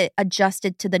to get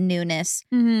adjusted to the newness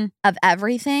of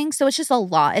everything. So it's just a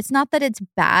lot. It's not that it's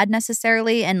bad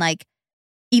necessarily, and like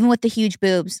even with the huge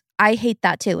boobs, I hate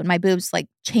that too. And my boobs like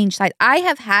change size. I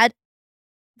have had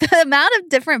the amount of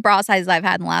different bra sizes I've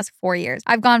had in the last 4 years.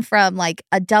 I've gone from like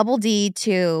a double D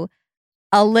to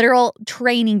a literal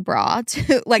training bra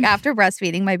to like after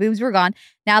breastfeeding, my boobs were gone.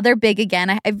 Now they're big again.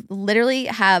 I literally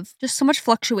have just so much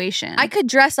fluctuation. I could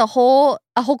dress a whole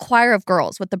choir of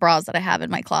girls with the bras that I have in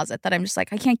my closet that I'm just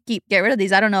like, I can't get rid of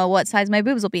these. I don't know what size my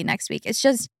boobs will be next week.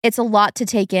 It's a lot to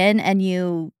take in.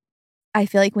 And I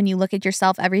feel like when you look at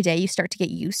yourself every day, you start to get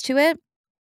used to it.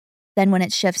 Then when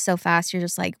it shifts so fast, you're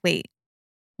just like, wait,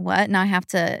 what? Now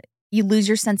you lose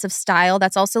your sense of style.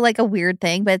 That's also like a weird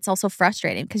thing, but it's also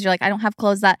frustrating because you're like, I don't have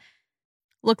clothes that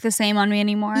look the same on me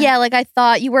anymore. Yeah, like I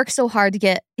thought you worked so hard to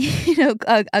get,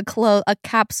 a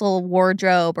capsule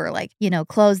wardrobe or like,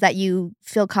 clothes that you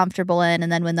feel comfortable in.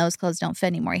 And then when those clothes don't fit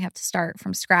anymore, you have to start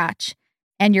from scratch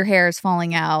and your hair is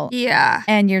falling out. Yeah.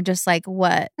 And you're just like,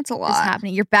 what That's a lot. is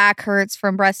happening? Your back hurts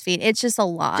from breastfeed. It's just a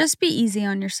lot. Just be easy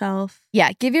on yourself.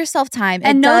 Yeah, give yourself time.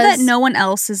 And know that no one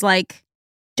else is like,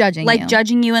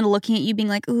 judging you and looking at you being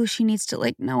like, ooh, she needs to,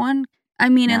 like, no one,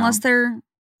 unless they're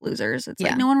losers, it's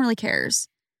like no one really cares.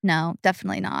 No,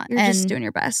 definitely not. You're just doing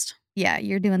your best. Yeah,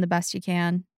 you're doing the best you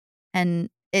can. And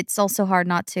it's also hard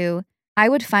not to. I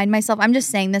would find myself, I'm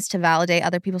just saying this to validate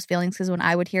other people's feelings, because when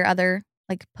I would hear other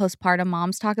like postpartum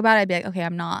moms talk about it, I'd be like, okay,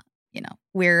 I'm not,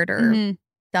 weird or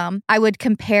dumb. I would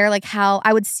compare like how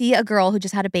I would see a girl who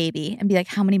just had a baby and be like,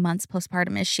 how many months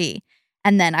postpartum is she?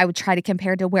 And then I would try to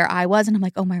compare to where I was. And I'm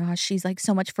like, oh my gosh, she's like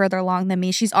so much further along than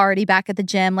me. She's already back at the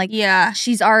gym. Like,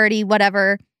 she's already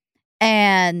whatever.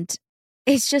 And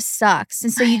it just sucks.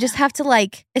 And so you just have to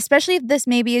like, especially if this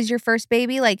maybe is your first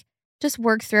baby, like just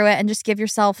work through it and just give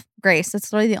yourself grace.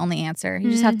 That's literally the only answer.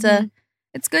 You just have to.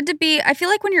 It's good to be, I feel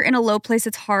like when you're in a low place,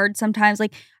 it's hard sometimes.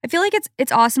 Like, I feel like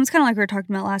it's awesome. It's kind of like we were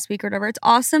talking about last week or whatever. It's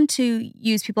awesome to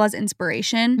use people as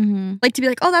inspiration. Like to be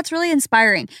like, oh, that's really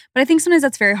inspiring. But I think sometimes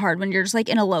that's very hard when you're just like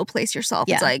in a low place yourself.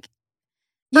 Yeah. It's like,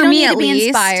 for me at least,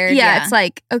 inspired. Yeah, it's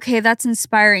like, okay, that's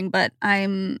inspiring, but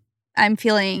I'm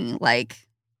feeling like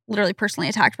literally personally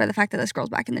attacked by the fact that this girl's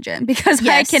back in the gym because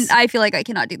I feel like I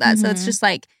cannot do that. So it's just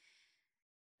like,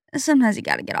 sometimes you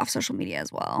got to get off social media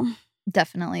as well.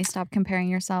 Definitely stop comparing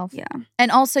yourself. Yeah.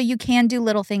 And also you can do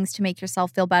little things to make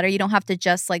yourself feel better. You don't have to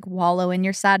just like wallow in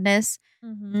your sadness.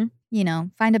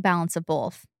 Find a balance of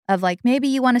both. Of like, maybe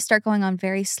you want to start going on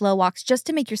very slow walks just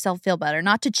to make yourself feel better,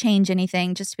 not to change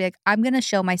anything, just to be like, I'm going to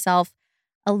show myself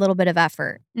a little bit of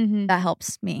effort. That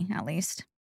helps me at least.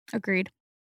 Agreed.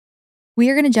 We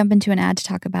are going to jump into an ad to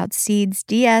talk about Seed's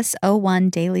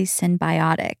DS-01 Daily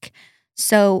Synbiotic.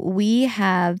 So we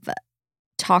have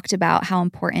talked about how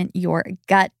important your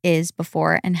gut is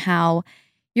before and how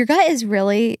Your gut is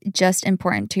really just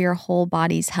important to your whole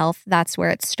body's health. That's where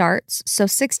it starts. So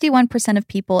 61% of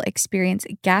people experience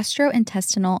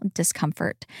gastrointestinal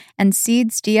discomfort. And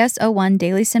Seed's DS-01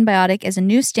 Daily Symbiotic is a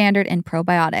new standard in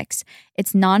probiotics.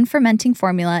 Its non-fermenting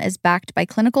formula is backed by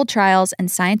clinical trials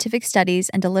and scientific studies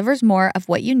and delivers more of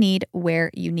what you need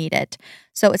where you need it.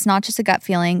 So it's not just a gut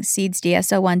feeling. Seed's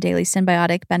DS-01 Daily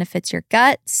Symbiotic benefits your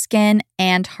gut, skin,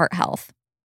 and heart health.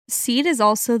 Seed is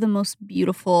also the most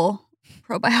beautiful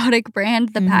probiotic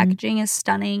brand. The packaging is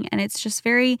stunning and it's just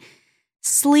very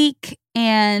sleek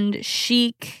and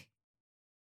chic.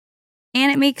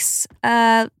 And it makes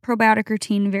a probiotic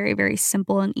routine very, very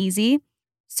simple and easy.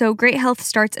 So great health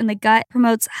starts in the gut,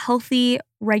 promotes healthy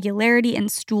regularity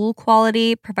and stool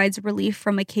quality, provides relief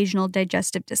from occasional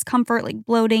digestive discomfort like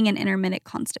bloating and intermittent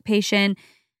constipation.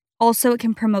 Also, it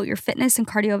can promote your fitness and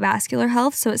cardiovascular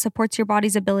health, so it supports your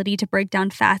body's ability to break down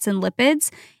fats and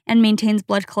lipids and maintains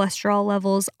blood cholesterol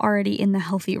levels already in the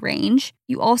healthy range.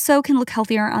 You also can look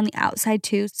healthier on the outside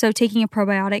too, so taking a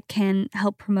probiotic can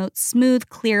help promote smooth,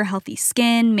 clear, healthy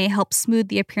skin, may help smooth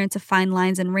the appearance of fine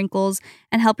lines and wrinkles,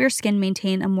 and help your skin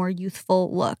maintain a more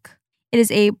youthful look. It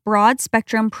is a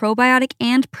broad-spectrum probiotic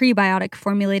and prebiotic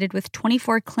formulated with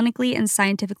 24 clinically and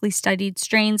scientifically studied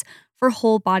strains for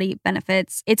whole body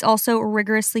benefits. It's also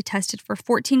rigorously tested for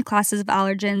 14 classes of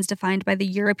allergens defined by the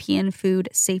European Food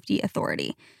Safety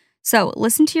Authority. So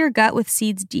listen to your gut with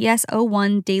Seed's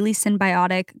DS-01 Daily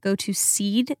Symbiotic. Go to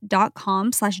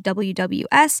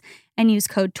seed.com/WWS and use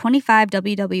code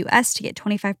 25WWS to get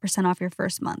 25% off your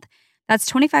first month. That's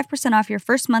 25% off your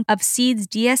first month of Seed's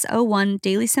DS-01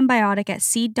 Daily Symbiotic at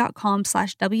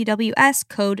seed.com/WWS,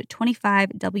 code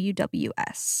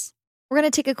 25WWS. We're going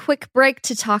to take a quick break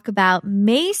to talk about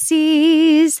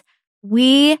Macy's.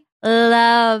 We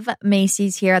love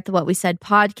Macy's here at the What We Said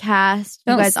podcast.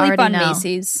 Don't you guys sleep already on know.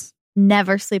 Macy's.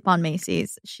 Never sleep on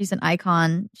Macy's. She's an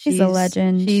icon. She's a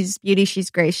legend. She's beauty. She's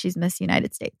grace. She's Miss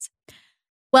United States.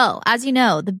 Well, as you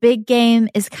know, the big game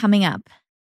is coming up.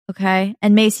 Okay.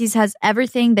 And Macy's has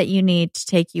everything that you need to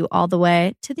take you all the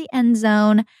way to the end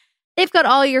zone. They've got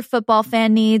all your football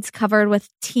fan needs covered with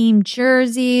team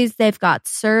jerseys. They've got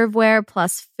serveware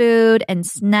plus food and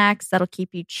snacks that'll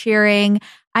keep you cheering.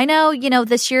 I know,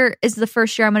 this year is the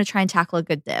first year I'm going to try and tackle a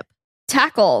good dip.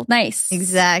 Tackle. Nice.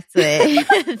 Exactly.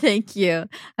 Thank you.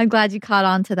 I'm glad you caught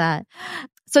on to that.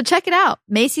 So check it out.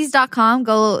 Macy's.com.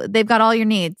 They've got all your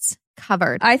needs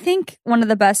covered. I think one of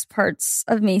the best parts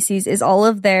of Macy's is all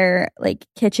of their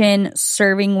kitchen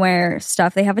servingware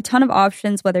stuff. They have a ton of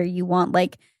options, whether you want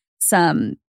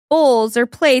some bowls or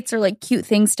plates or cute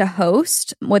things to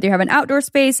host, whether you have an outdoor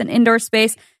space, an indoor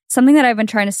space. Something that I've been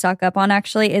trying to stock up on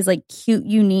actually is cute,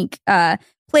 unique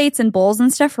plates and bowls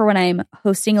and stuff for when I'm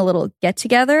hosting a little get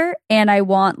together and I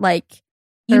want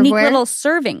unique little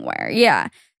servingware. Yeah.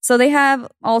 So they have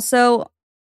also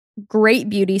great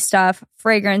beauty stuff,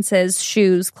 fragrances,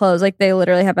 shoes, clothes. They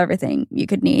literally have everything you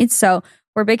could need. So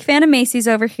we're a big fan of Macy's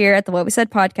over here at the What We Said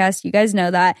podcast. You guys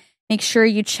know that. Make sure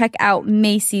you check out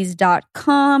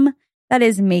Macy's.com. That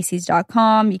is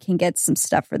Macy's.com. You can get some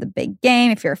stuff for the big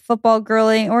game if you're a football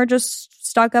girly or just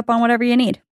stock up on whatever you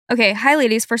need. Okay. Hi,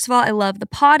 ladies. First of all, I love the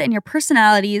pod and your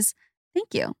personalities.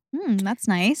 Thank you. That's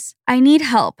nice. I need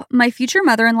help. My future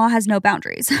mother-in-law has no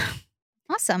boundaries.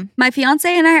 Awesome. My fiance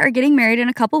and I are getting married in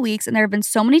a couple weeks, and there have been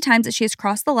so many times that she has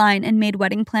crossed the line and made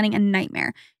wedding planning a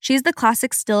nightmare. She's the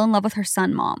classic still in love with her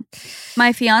son mom.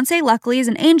 My fiance luckily is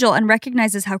an angel and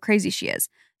recognizes how crazy she is.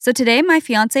 So today, my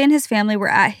fiance and his family were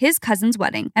at his cousin's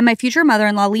wedding, and my future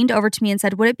mother-in-law leaned over to me and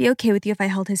said, "Would it be okay with you if I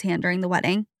held his hand during the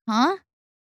wedding?" Huh?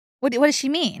 What does she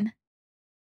mean?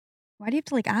 Why do you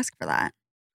have to ask for that?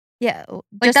 Yeah,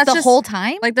 just the whole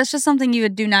time? That's just something you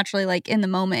would do naturally in the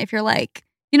moment if you're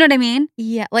you know what I mean?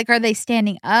 Yeah. Are they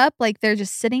standing up? They're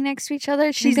just sitting next to each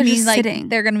other? She's just sitting.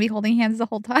 They're going to be holding hands the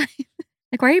whole time.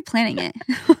 Why are you planning it?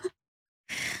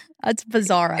 That's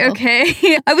bizarre.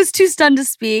 Okay. I was too stunned to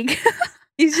speak.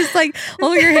 He's just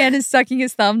holding your hand and sucking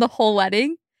his thumb the whole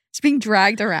wedding. Just being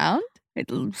dragged around.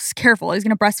 Careful. He's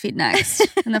going to breastfeed next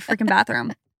in the freaking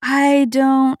bathroom. I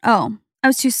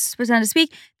was too stunned to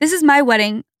speak. This is my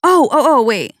wedding. Oh,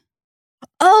 wait.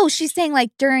 Oh, she's saying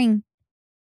during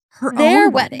their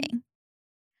wedding.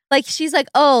 She's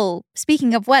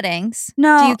speaking of weddings.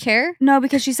 No. Do you care? No,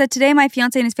 because she said today my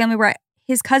fiance and his family were at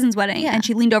his cousin's wedding. Yeah. And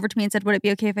she leaned over to me and said, "Would it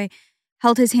be okay if I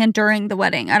held his hand during the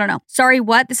wedding?" I don't know. Sorry,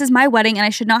 what? This is my wedding and I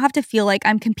should not have to feel like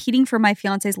I'm competing for my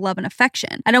fiance's love and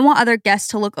affection. I don't want other guests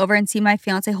to look over and see my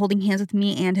fiance holding hands with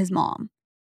me and his mom.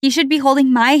 He should be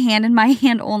holding my hand and my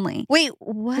hand only. Wait,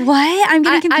 what? What? I'm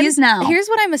getting confused now. Here's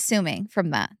what I'm assuming from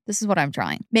that. This is what I'm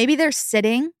drawing. Maybe they're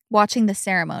sitting watching the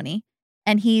ceremony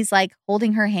and he's like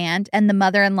holding her hand, and the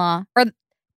mother-in-law or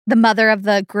the mother of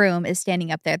the groom is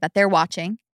standing up there that they're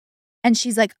watching. And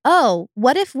she's like, oh,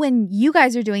 what if when you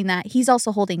guys are doing that, he's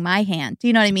also holding my hand? Do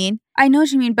you know what I mean? I know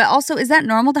what you mean. But also, is that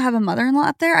normal to have a mother-in-law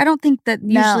up there? I don't think that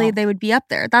usually they would be up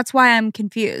there. That's why I'm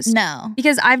confused. No.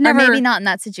 Because I've never... Or maybe not in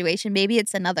that situation. Maybe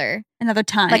it's another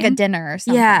time. Like a dinner or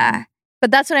something. Yeah.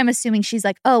 But that's what I'm assuming. She's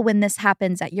like, oh, when this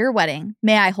happens at your wedding,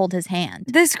 may I hold his hand?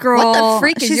 This girl... What the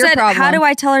freak is your problem? How do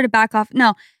I tell her to back off?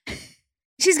 No.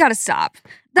 She's got to stop.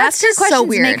 That's Ask just her so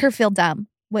weird. Make her feel dumb.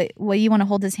 Wait, what, you want to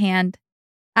hold his hand?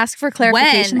 Ask for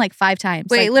clarification like 5 times.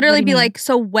 Wait, like, literally be like,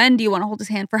 so when do you want to hold his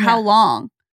hand? For how long?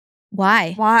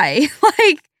 Why?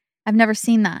 Like, I've never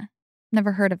seen that.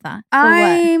 Never heard of that.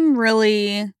 I'm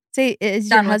really... Say, is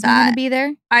your husband going to be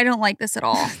there? I don't like this at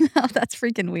all. No, that's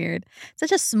freaking weird.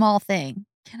 Such a small thing.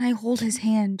 Can I hold his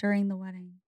hand during the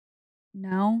wedding?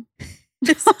 No.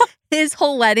 His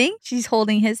whole wedding? She's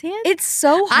holding his hand? It's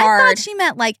so hard. I thought she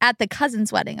meant like at the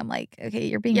cousin's wedding. I'm like, okay,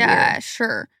 you're being weird. Yeah,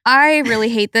 sure. I really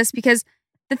hate this because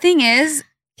the thing is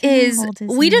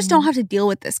we just don't have to deal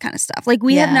with this kind of stuff. Like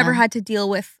we have never had to deal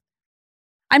with...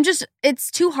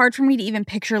 it's too hard for me to even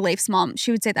picture Leif's mom.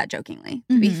 She would say that jokingly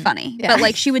to be funny. Yeah. But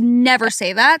like she would never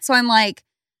say that. So I'm like,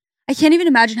 I can't even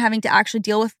imagine having to actually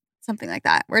deal with something like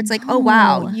that where it's like, oh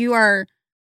wow, you are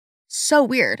so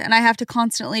weird. And I have to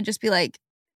constantly just be like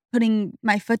putting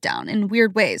my foot down in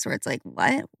weird ways where it's like,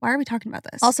 what? Why are we talking about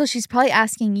this? Also, she's probably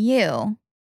asking you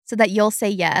so that you'll say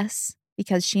yes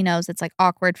because she knows it's like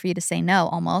awkward for you to say no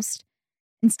almost.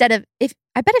 Instead of,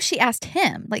 I bet if she asked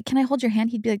him, like, can I hold your hand?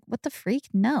 He'd be like, what the freak?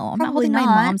 No, I'm not holding my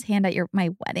mom's hand at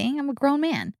my wedding. I'm a grown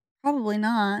man. Probably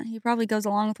not. He probably goes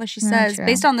along with what she says. True.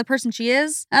 Based on the person she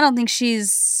is, I don't think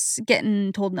she's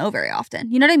getting told no very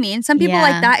often. You know what I mean? Some people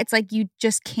like that, it's like you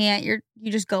just can't,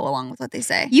 you just go along with what they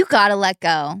say. You gotta let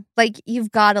go. Like,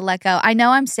 you've gotta let go. I know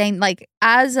I'm saying, like,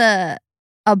 as a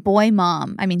boy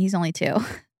mom, I mean, he's only 2.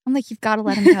 I'm like, you've gotta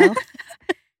let him go.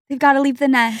 They've got to leave the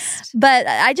nest. But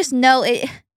I just know it.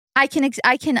 I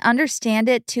can understand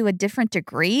it to a different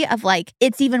degree of like,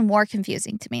 it's even more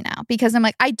confusing to me now because I'm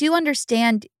like, I do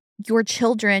understand your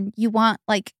children. You want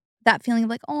like that feeling of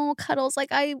like, oh, cuddles. Like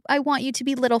I want you to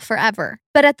be little forever.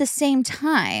 But at the same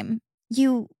time,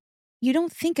 you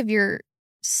don't think of your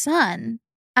son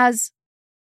as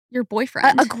your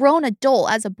boyfriend, a grown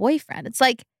adult as a boyfriend. It's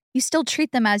like you still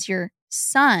treat them as your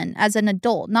son as an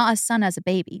adult, not a son as a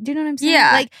baby. Do you know what I'm saying?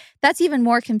 Yeah. Like, that's even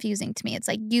more confusing to me. It's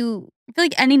like I feel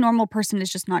like any normal person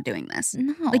is just not doing this.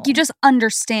 No. Like, you just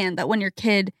understand that when your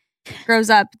kid grows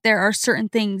up, there are certain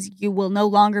things you will no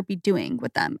longer be doing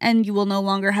with them and you will no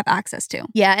longer have access to.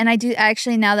 Yeah, and I do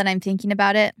actually, now that I'm thinking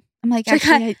about it, I'm like,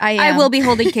 actually, I will be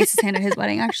holding Case's hand at his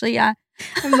wedding, actually, yeah.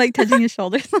 I'm like touching his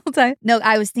shoulders the whole time. No,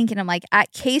 I was thinking, I'm like,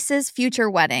 at Case's future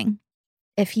wedding,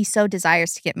 if he so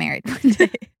desires to get married one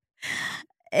day,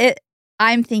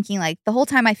 I'm thinking like the whole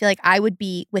time I feel like I would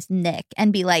be with Nick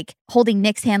and be like holding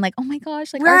Nick's hand like, oh my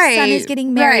gosh, like our son is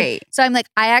getting married. Right. So I'm like,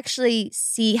 I actually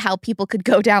see how people could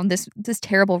go down this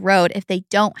terrible road if they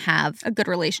don't have a good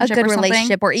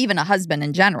relationship or even a husband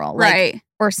in general. Right. Like,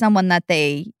 or someone that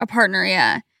a partner,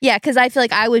 yeah. Yeah, because I feel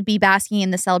like I would be basking in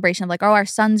the celebration of like, oh, our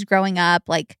son's growing up,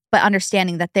 like, but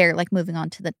understanding that they're like moving on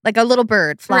to like a little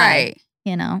bird flying, right.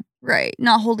 You know? Right.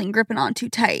 Not gripping on too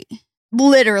tight.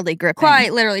 Literally gripping.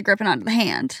 Quite literally gripping onto the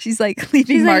hand. She's like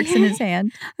leaving marks in his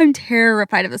hand. I'm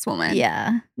terrified of this woman.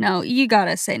 Yeah. No, you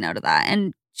gotta say no to that.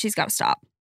 And she's gotta stop.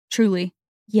 Truly.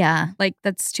 Yeah. Like,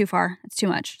 that's too far. It's too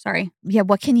much. Sorry. Yeah,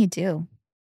 what can you do,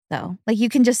 though? Like, you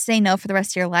can just say no for the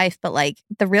rest of your life, but like,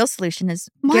 the real solution is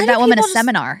give that woman a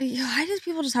seminar. Why do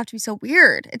people just have to be so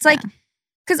weird? It's like,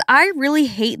 because I really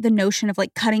hate the notion of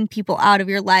like cutting people out of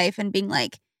your life and being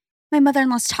like, my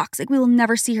mother-in-law's toxic. We will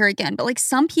never see her again. But like,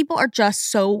 some people are just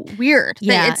so weird.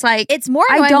 Yeah. It's like, it's more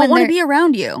annoying I don't want to be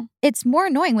around you. It's more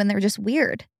annoying when they're just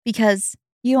weird because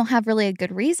you don't have really a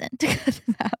good reason to cut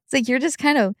them out. It's like, you're just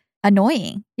kind of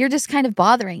annoying. You're just kind of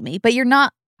bothering me, but you're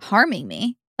not harming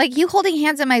me. Like, you holding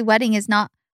hands at my wedding is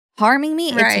not harming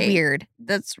me. Right. It's weird.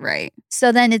 That's right.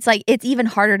 So then it's like, it's even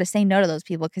harder to say no to those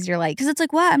people because you're like, because it's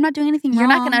like, what? I'm not doing anything You're wrong.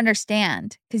 not going to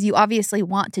understand because you obviously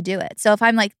want to do it. So if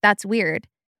I'm like, that's weird,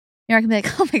 you're not going to be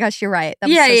like, oh my gosh, you're right. That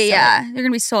was so yeah. You're going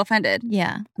to be so offended.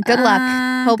 Yeah. Good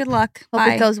luck. Good luck. Hope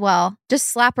Bye. it goes well. Just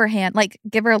slap her hand. Like,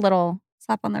 give her a little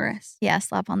slap on the wrist. Yeah,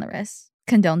 slap on the wrist.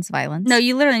 Condones violence. No,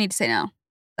 you literally need to say no.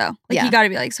 Though. Like, you got to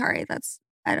be like, sorry,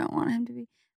 I don't want him to be.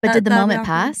 But did the moment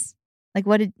pass? Like,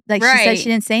 what did, like, she said she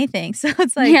didn't say anything. So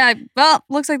it's like. Yeah, well,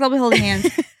 looks like they'll be holding hands.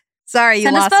 Sorry, you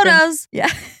Send lost us photos. Him.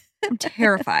 Yeah. I'm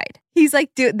terrified. He's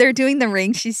like, they're doing the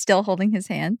ring. She's still holding his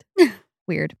hand.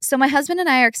 weird. So my husband and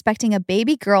I are expecting a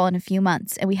baby girl in a few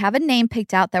months, and we have a name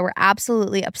picked out that we're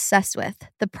absolutely obsessed with.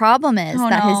 The problem is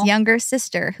his younger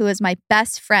sister, who is my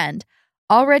best friend,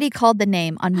 already called the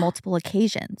name on multiple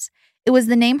occasions. It was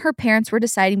the name her parents were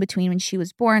deciding between when she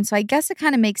was born, so I guess it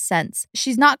kind of makes sense.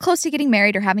 She's not close to getting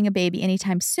married or having a baby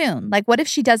anytime soon. Like, what if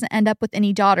she doesn't end up with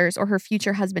any daughters or her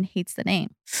future husband hates the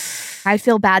name? I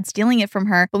feel bad stealing it from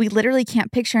her, but we literally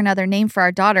can't picture another name for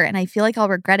our daughter, and I feel like I'll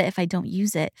regret it if I don't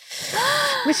use it.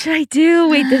 What should I do?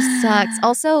 Wait, this sucks.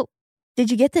 Also,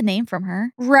 did you get the name from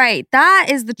her? Right.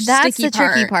 That's the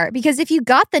tricky part. Because if you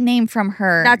got the name from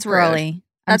her, that's girly, rude.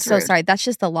 I'm so sorry. That's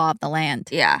just the law of the land.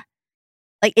 Yeah.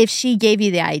 Like, if she gave you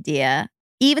the idea,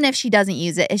 even if she doesn't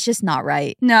use it, it's just not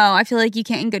right. No, I feel like you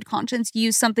can't in good conscience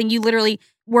use something you literally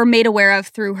were made aware of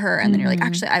through her. And then you're like,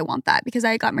 actually, I want that because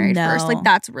I got married first. Like,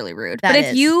 that's really rude. But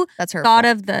if you thought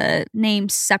of the name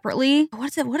separately,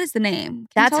 what is the name?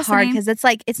 That's hard because it's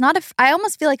like, it's not I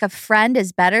almost feel like a friend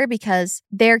is better because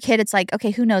their kid, it's like, okay,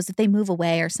 who knows if they move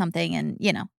away or something and,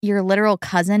 you know, your literal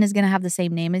cousin is going to have the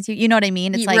same name as you. You know what I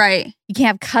mean? It's like, you can't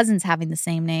have cousins having the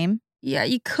same name. Yeah,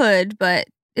 you could, but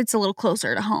it's a little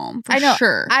closer to home for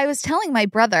sure. I was telling my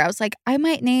brother, I was like, I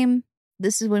might name,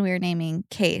 this is when we were naming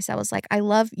Case. I was like, I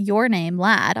love your name,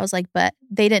 Lad. I was like, but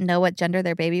they didn't know what gender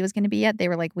their baby was going to be yet. They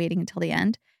were like waiting until the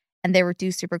end and they were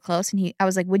due super close. And I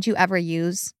was like, would you ever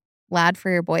use Lad for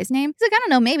your boy's name? He's like, I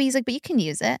don't know, maybe. He's like, but you can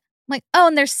use it. I'm like, oh,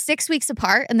 and they're 6 weeks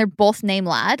apart and they're both named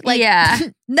Lad. Like, yeah.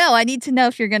 No, I need to know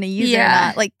if you're going to use it or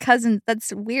not. Like, cousins,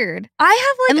 that's weird. I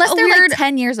have like unless they're like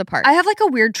 10 years apart. I have like a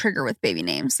weird trigger with baby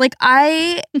names. Like,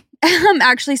 I am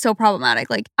actually so problematic.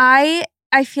 Like, I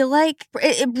feel like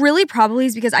it really probably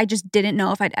is because I just didn't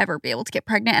know if I'd ever be able to get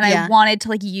pregnant. And I wanted to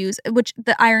like use, which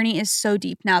the irony is so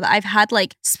deep now that I've had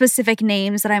like specific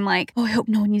names that I'm like, oh, I hope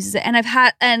no one uses it. And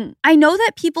and I know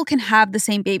that people can have the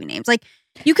same baby names. Like,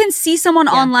 you can see someone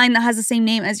online that has the same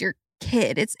name as your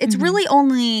kid. It's really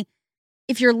only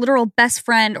if your literal best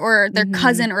friend or their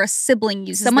cousin or a sibling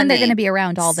uses someone they're going to be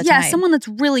around all the time. Yeah, someone that's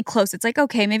really close. It's like,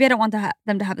 okay, maybe I don't want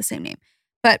them to have the same name.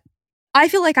 But I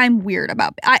feel like I'm weird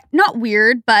about not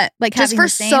weird, but like just for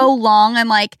so long, I'm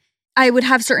like, I would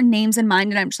have certain names in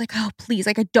mind and I'm just like, oh, please,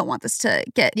 like I don't want this to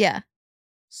get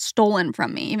stolen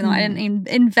from me, even though I didn't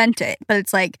invent it. But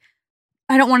it's like,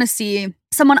 I don't want to see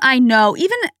someone I know,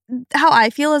 even how I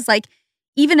feel is like,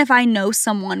 even if I know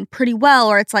someone pretty well,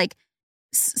 or it's like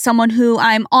someone who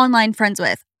I'm online friends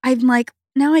with, I'm like,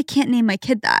 now I can't name my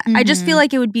kid that. I just feel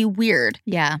like it would be weird.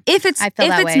 Yeah. If it's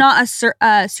not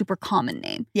a super common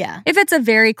name. Yeah. If it's a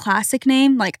very classic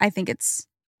name, like I think it's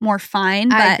more fine.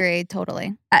 But, I agree,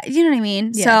 totally. You know what I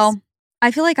mean? Yes. So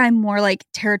I feel like I'm more like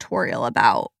territorial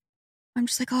about, I'm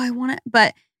just like, oh, I want it.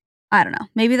 But I don't know.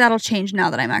 Maybe that'll change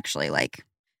now that I'm actually like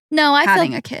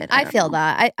having a kid. I feel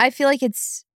that. I feel like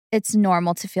it's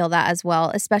normal to feel that as well,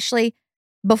 especially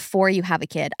before you have a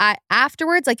kid.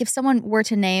 Afterwards, like if someone were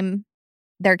to name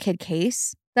their kid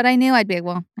Case that I knew, I'd be like,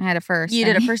 well, I had it first. You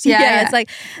did it first. Yeah. It's like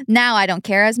now I don't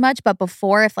care as much, but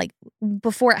before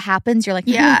it happens, you're like,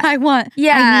 I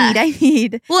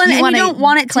need. Well, and you don't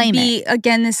want it to be,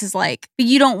 again, this is like, but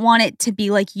you don't want it to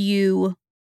be like you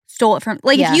stole it from,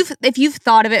 like if you've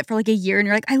thought of it for like a year and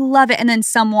you're like, I love it. And then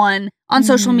someone on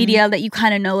social media that you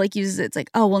kind of know like uses it. It's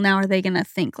like, oh, well, now are they going to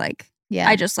think like,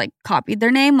 I just like copied their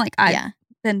name? Like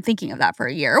been thinking of that for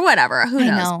a year or whatever. Who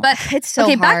knows? But it's so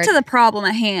okay, hard. back to the problem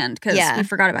at hand because we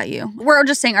forgot about you. We're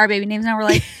just saying our baby names now. We're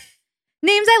like,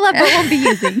 names I love but won't be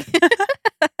using.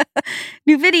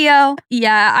 New video.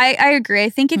 Yeah, I agree. I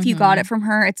think if you got it from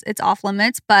her, it's off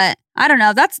limits. But I don't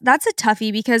know. That's a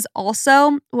toughie because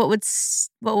also what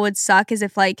would suck is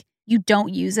if like you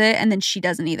don't use it and then she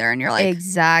doesn't either, and you're like,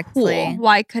 exactly. Cool.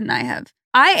 Why couldn't I have?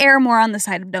 I err more on the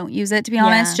side of don't use it, to be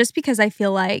honest, just because I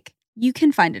feel like you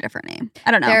can find a different name.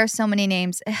 I don't know. There are so many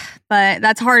names. But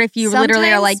that's hard if you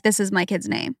literally are like, this is my kid's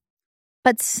name.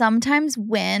 But sometimes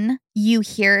when you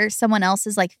hear someone else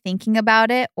is like thinking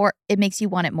about it, or it makes you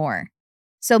want it more.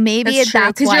 So maybe that's why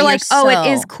because you're like, oh,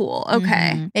 it is cool.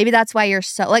 Okay. Maybe that's why you're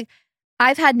so like,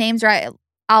 I've had names where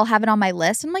I'll have it on my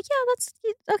list. And I'm like, yeah, that's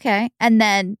okay. And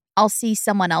then I'll see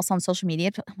someone else on social media.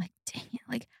 I'm like, dang it.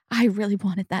 Like, I really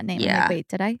wanted that name. I'm like, wait,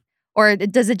 did I? Or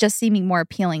does it just seeming more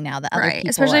appealing now that other people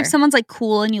especially if someone's like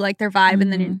cool and you like their vibe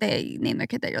and then they name their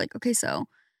kid that, you're like, okay, so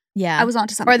I was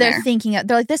onto something. Or they're thinking,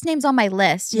 they're like, this name's on my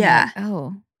list. Yeah. Like,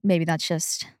 oh, maybe that's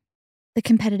just the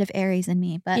competitive Aries in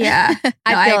me. But yeah,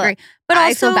 I agree. But I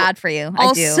also, feel bad for you.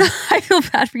 I do. I feel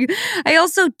bad for you. I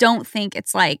also don't think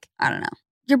it's like, I don't know.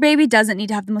 Your baby doesn't need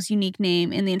to have the most unique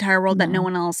name in the entire world that no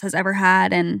one else has ever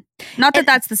had. And not that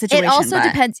that's the situation. It also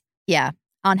depends,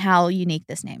 on how unique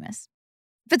this name is.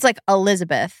 If it's like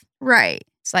Elizabeth. Right.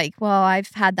 It's like, well, I've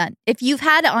had that. If you've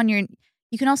had it on your,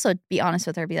 you can also be honest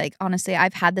with her. Be like, honestly,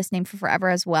 I've had this name for forever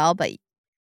as well. But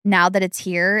now that it's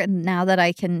here and now that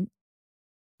I can,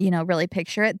 really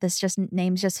picture it, this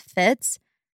name just fits.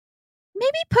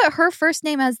 Maybe put her first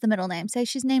name as the middle name. Say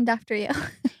she's named after you.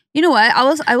 You know what?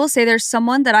 I will say there's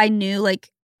someone that I knew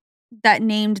like that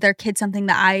named their kid something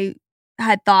that I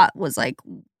had thought was like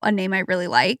a name I really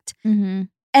liked. Mm-hmm.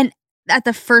 And at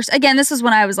the first, again, this is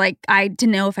when I was like, I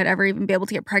didn't know if I'd ever even be able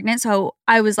to get pregnant. So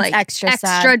I was like extra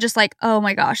sad. just like, oh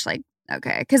my gosh, like,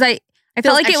 okay. Because I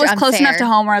felt like it was close enough to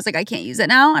home where I was like, I can't use it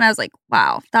now. And I was like,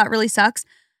 wow, that really sucks.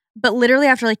 But literally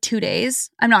after like 2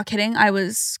 days, I'm not kidding, I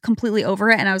was completely over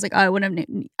it. And I was like, oh, I wouldn't have,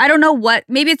 I don't know what,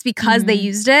 maybe it's because they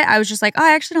used it. I was just like, oh,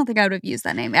 I actually don't think I would have used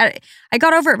that name. I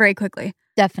got over it very quickly.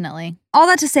 Definitely. All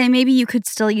that to say, maybe you could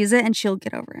still use it and she'll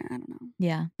get over it. I don't know.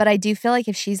 Yeah. But I do feel like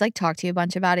if she's like talked to you a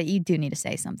bunch about it, you do need to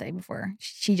say something before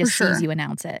she just sees you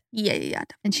announce it. Yeah. Definitely.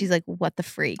 And she's like, what the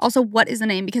freak? Also, what is the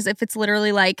name? Because if it's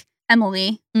literally like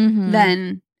Emily,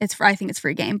 then I think it's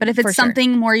free game. But if it's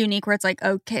something more unique where it's like,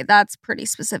 okay, that's pretty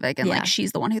specific and like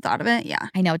she's the one who thought of it. Yeah.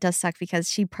 I know it does suck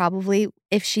because she probably,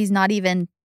 if she's not even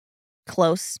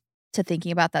close to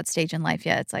thinking about that stage in life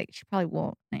yet, it's like she probably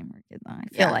won't name her kid that.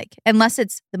 I feel like, unless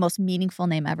it's the most meaningful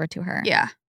name ever to her. Yeah.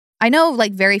 I know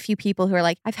like very few people who are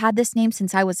like, I've had this name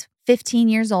since I was 15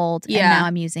 years old and now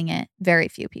I'm using it. Very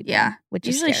few people. Yeah. Which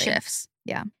usually is scary. shifts.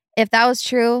 Yeah. If that was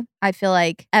true, I feel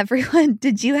like everyone,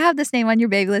 did you have this name on your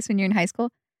baby list when you're in high school?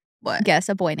 What? Guess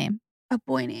a boy name. A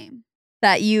boy name.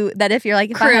 That if you're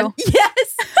like, Crew.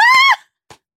 Yes.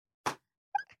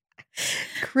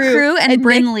 Crew and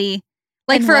Brinley.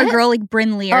 Like for a girl, like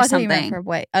Brinley or something. For a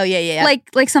boy. Oh, yeah.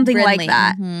 Like something Brinley. like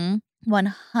that.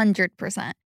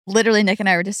 100%. Literally, Nick and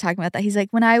I were just talking about that. He's like,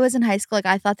 when I was in high school, like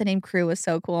I thought the name Crew was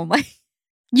so cool. I'm like,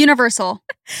 Universal.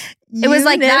 It was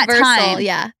like that time.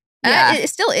 Yeah. It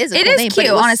still is. It is name, cute, but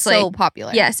it was honestly. So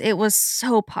popular. Yes, it was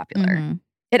so popular. Mm-hmm.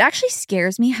 It actually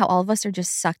scares me how all of us are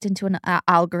just sucked into an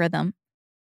algorithm.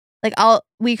 Like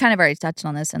we kind of already touched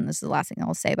on this, and this is the last thing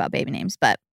I'll say about baby names.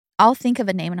 But I'll think of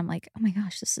a name, and I'm like, oh my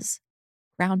gosh, this is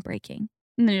groundbreaking.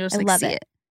 And then you just love see it.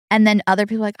 And then other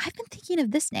people are like, I've been thinking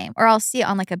of this name, or I'll see it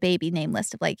on like a baby name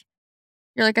list of like,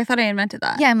 you're like, I thought I invented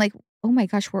that. Yeah, I'm like, oh my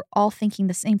gosh, we're all thinking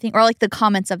the same thing. Or like the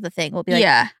comments of the thing will be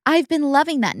like, I've been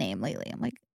loving that name lately. I'm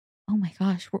like, oh my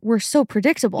gosh, we're so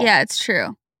predictable. Yeah, it's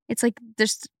true. It's like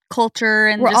there's culture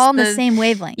and we're all on the same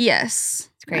wavelength. Yes.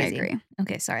 It's crazy. I agree.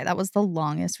 Okay, sorry. That was the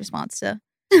longest response to.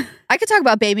 I could talk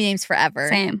about baby names forever.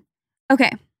 Same.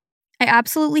 Okay. I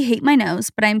absolutely hate my nose,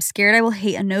 but I'm scared I will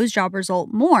hate a nose job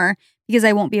result more because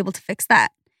I won't be able to fix that.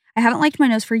 I haven't liked my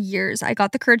nose for years. I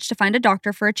got the courage to find a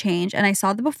doctor for a change, and I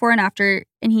saw the before and after,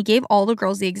 and he gave all the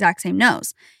girls the exact same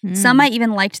nose. Some I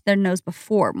even liked their nose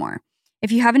before more.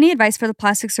 If you have any advice for the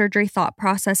plastic surgery thought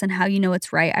process and how you know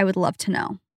it's right, I would love to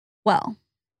know. Well,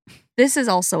 this is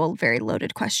also a very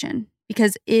loaded question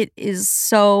because it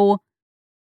just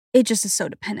is so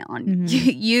dependent on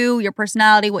you, your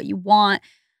personality, what you want.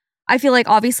 I feel like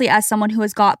obviously as someone who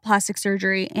has got plastic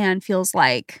surgery and feels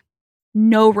like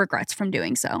no regrets from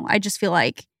doing so, I just feel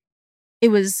like it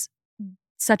was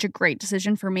such a great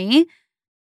decision for me.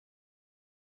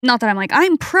 Not that I'm like,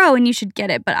 I'm pro and you should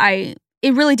get it, but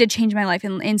it really did change my life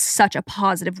in such a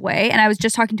positive way. And I was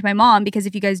just talking to my mom because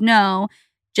if you guys know,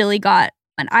 Jilly got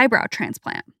an eyebrow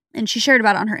transplant and she shared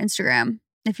about it on her Instagram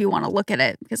if you want to look at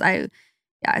it because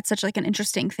it's such like an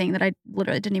interesting thing that I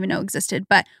literally didn't even know existed.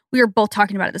 But we were both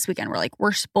talking about it this weekend. We're like,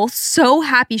 we're both so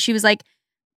happy. She was like,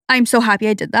 I'm so happy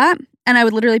I did that. And I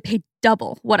would literally pay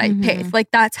double what I paid.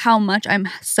 Like that's how much I'm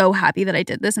so happy that I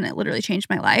did this and it literally changed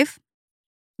my life.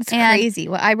 It's crazy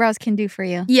what eyebrows can do for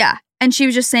you. Yeah. And she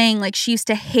was just saying like she used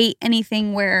to hate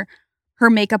anything where her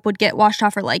makeup would get washed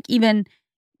off or like even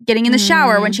getting in the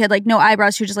shower when she had like no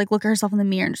eyebrows. She would just like look at herself in the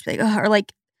mirror and just be like, ugh, or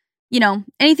like, you know,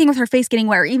 anything with her face getting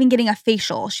wet or even getting a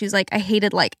facial. She's like, I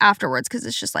hated like afterwards because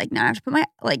it's just like now I have to put my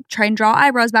like try and draw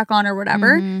eyebrows back on or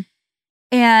whatever.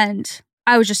 And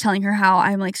I was just telling her how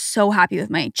I'm like so happy with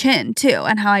my chin too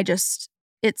and how it's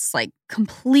like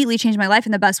completely changed my life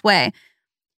in the best way.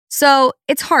 So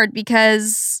it's hard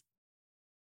because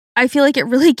I feel like it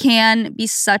really can be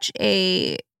such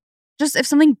just if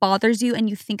something bothers you and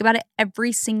you think about it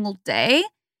every single day,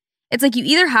 it's like you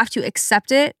either have to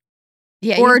accept it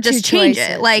or just change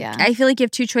it. Like I feel like you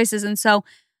have two choices. And so,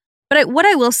 but what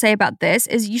I will say about this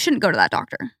is you shouldn't go to that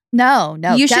doctor. No,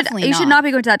 you should not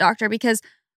be going to that doctor because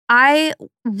I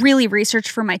really researched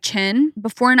for my chin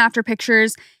before and after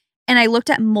pictures. And I looked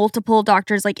at multiple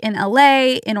doctors like in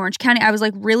LA, in Orange County. I was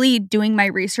like really doing my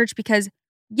research because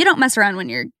you don't mess around when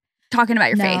you're talking about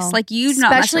your face. Like you do not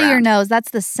mess around. Especially your nose.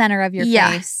 That's the center of your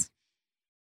face.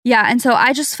 Yeah. And so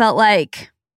I just felt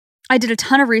like I did a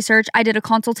ton of research. I did a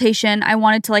consultation. I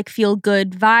wanted to like feel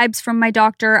good vibes from my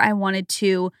doctor. I wanted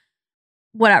to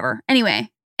whatever. Anyway.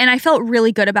 And I felt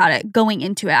really good about it going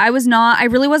into it. I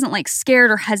really wasn't like scared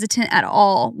or hesitant at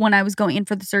all when I was going in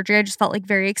for the surgery. I just felt like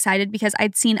very excited because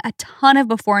I'd seen a ton of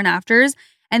before and afters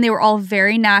and they were all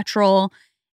very natural.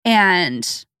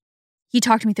 And he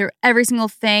talked me through every single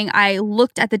thing. I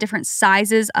looked at the different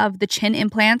sizes of the chin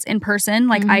implants in person.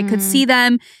 Like I could see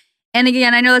them. And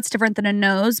again, I know that's different than a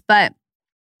nose, but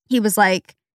he was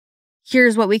like,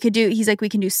 here's what we could do. He's like, we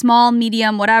can do small,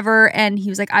 medium, whatever. And he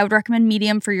was like, I would recommend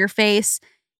medium for your face.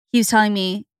 He was telling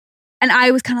me, and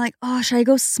I was kind of like, oh, should I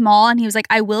go small? And he was like,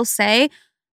 I will say,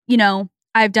 you know,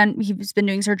 he's been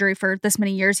doing surgery for this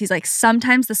many years. He's like,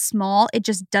 sometimes the small, it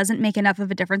just doesn't make enough of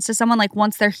a difference to someone. Like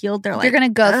once they're healed, they're like, you're going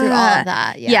to go through all of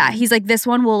that. Yeah. He's like, this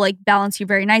one will like balance you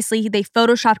very nicely. They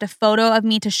photoshopped a photo of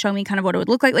me to show me kind of what it would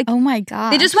look like. Like, oh my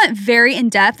God. They just went very in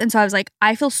depth. And so I was like,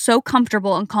 I feel so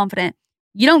comfortable and confident.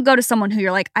 You don't go to someone who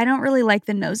you're like, I don't really like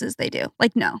the noses they do.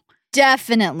 Like, no.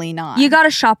 Definitely not. You got to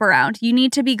shop around. You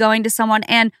need to be going to someone.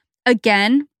 And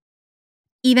again,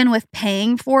 even with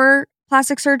paying for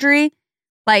plastic surgery,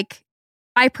 like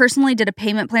I personally did a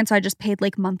payment plan. So I just paid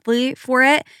like monthly for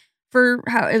it, for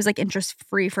how it was like interest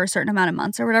free for a certain amount of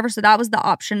months or whatever. So that was the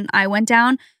option I went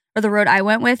down, or the road I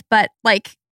went with. But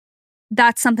like,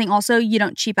 that's something also you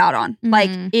don't cheap out on. Like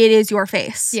it is your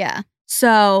face. Yeah.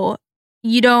 So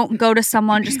you don't go to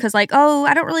someone just because like, oh,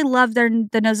 I don't really love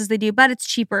the noses they do, but it's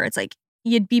cheaper. It's like,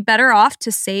 you'd be better off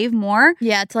to save more.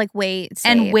 Yeah, to like wait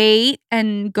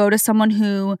and go to someone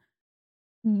who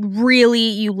really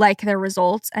you like their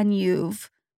results and you've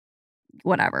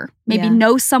whatever. Maybe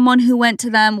know someone who went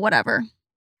to them, whatever.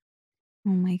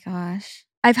 Oh my gosh.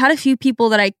 I've had a few people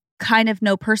that I kind of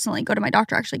know personally go to my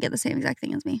doctor actually get the same exact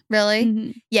thing as me. Really?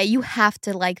 Mm-hmm. Yeah, you have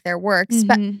to like their works,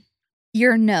 but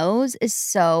your nose is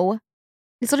so...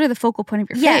 It's literally the focal point of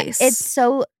your face. It's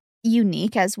so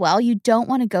unique as well. You don't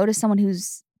want to go to someone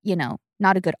who's, you know,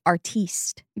 not a good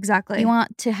artiste. Exactly. You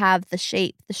want to have the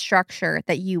shape, the structure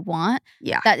that you want.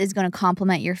 Yeah. That is going to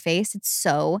complement your face.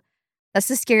 That's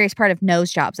the scariest part of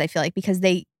nose jobs, I feel like, because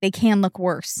they can look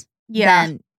worse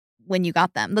than when you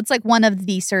got them. That's like one of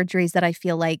the surgeries that I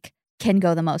feel like can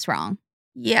go the most wrong.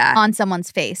 Yeah. On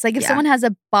someone's face. Like if someone has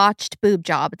a botched boob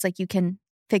job, it's like you can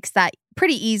fix that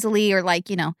pretty easily, or like,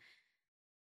 you know,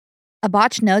 a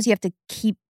botched nose, you have to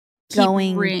keep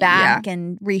going back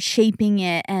and reshaping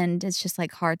it, and it's just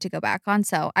like hard to go back on.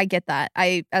 So I get that.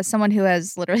 As someone who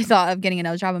has literally thought of getting a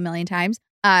nose job a million times,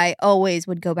 I always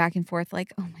would go back and forth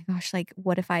like, oh my gosh, like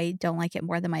what if I don't like it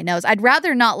more than my nose? I'd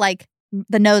rather not like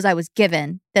the nose I was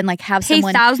given than like have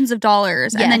someone pay thousands of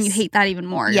dollars and then you hate that even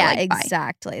more. Yeah, like,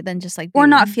 exactly. Then just like or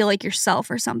not feel like yourself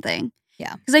or something.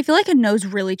 Yeah. Because I feel like a nose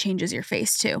really changes your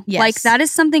face too. Yes. Like that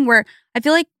is something where I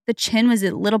feel like the chin was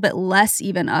a little bit less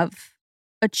even of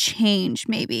a change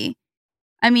maybe.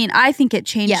 I mean, I think it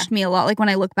changed me a lot. Like when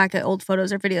I look back at old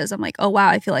photos or videos, I'm like, oh wow,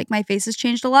 I feel like my face has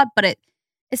changed a lot. But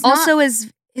it's also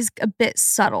is a bit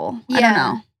subtle. Yeah. I don't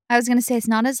know. I was going to say it's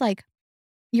not as like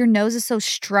your nose is so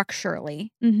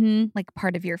structurally like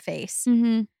part of your face.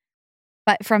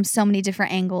 But from so many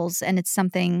different angles, and it's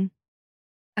something...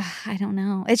 I don't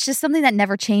know. It's just something that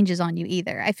never changes on you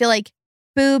either. I feel like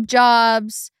boob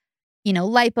jobs, you know,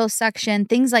 liposuction,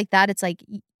 things like that. It's like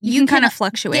you can kind of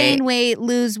fluctuate, gain weight,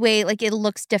 lose weight. Like it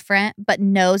looks different, but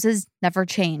noses never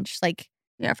change. Like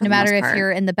no matter if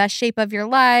you're in the best shape of your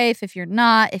life, if you're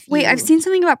not. Wait, I've seen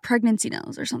something about pregnancy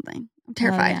nose or something. I'm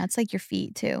terrified. Oh, yeah, it's like your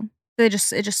feet too. It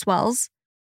just swells.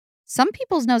 Some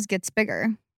people's nose gets bigger.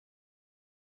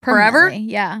 Forever?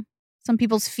 Yeah. Some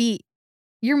people's feet.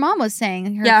 Your mom was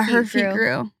saying her feet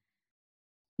grew.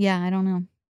 Yeah, I don't know.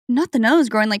 Not the nose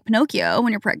growing like Pinocchio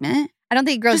when you're pregnant. I don't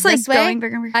think it grows just this like way. Going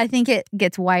bigger and bigger. I think it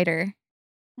gets wider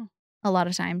a lot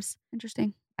of times.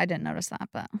 Interesting. I didn't notice that,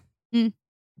 but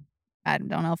I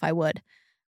don't know if I would.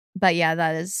 But yeah,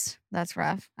 that's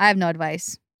rough. I have no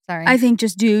advice. Sorry. I think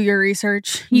just do your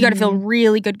research. You got to feel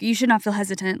really good. You should not feel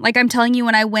hesitant. Like I'm telling you,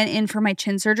 when I went in for my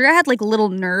chin surgery, I had like little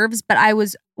nerves, but I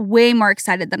was way more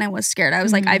excited than I was scared. I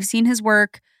was like, I've seen his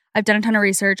work. I've done a ton of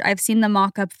research. I've seen the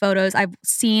mock-up photos. I've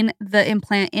seen the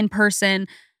implant in person.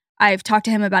 I've talked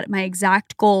to him about my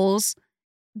exact goals.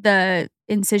 The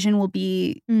incision will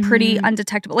be pretty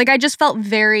undetectable. Like I just felt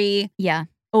very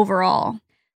overall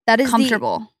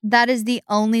comfortable. That is the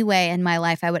only way in my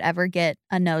life I would ever get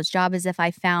a nose job, is if I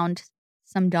found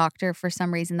some doctor for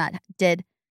some reason that did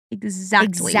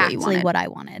exactly what I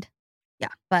wanted. Yeah.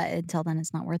 But until then,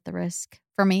 it's not worth the risk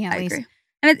for me, at least. Agree.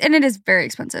 And it is very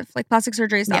expensive. Like plastic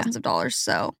surgery is thousands of dollars.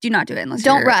 So do not do it unless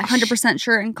Don't you're rush. 100%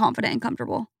 sure and confident and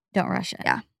comfortable. Don't rush it.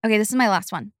 Yeah. Okay, this is my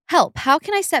last one. Help. How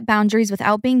can I set boundaries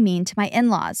without being mean to my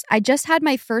in-laws? I just had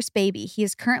my first baby. He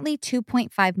is currently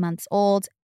 2.5 months old.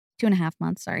 2.5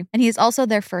 months, sorry. And he is also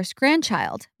their first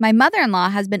grandchild. My mother-in-law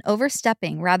has been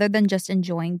overstepping rather than just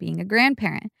enjoying being a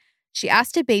grandparent. She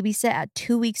asked to babysit at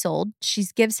 2 weeks old. She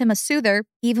gives him a soother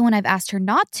even when I've asked her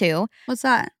not to. What's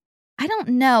that? I don't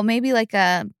know. Maybe like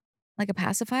a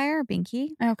pacifier or binky.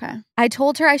 Okay. I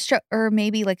told her or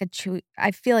maybe like a chew.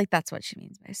 I feel like that's what she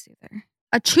means by soother.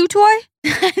 A chew toy?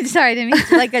 Sorry, I didn't mean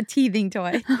like a teething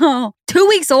toy. Oh, 2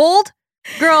 weeks old?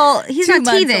 Girl, he's 2 not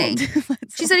months teething. old.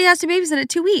 She said he has to babysit at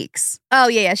 2 weeks. Oh,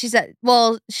 yeah. She said,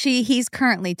 well, he's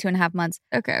currently 2.5 months.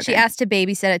 Okay. She asked to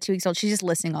babysit at 2 weeks old. She's just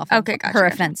listing off gotcha, her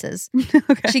offenses.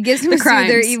 Okay. She gives him a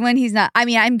soother even when he's not. I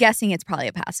mean, I'm guessing it's probably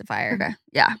a pacifier. Okay.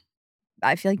 Yeah.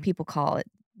 I feel like people call it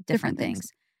different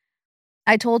things.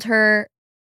 I told her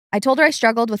I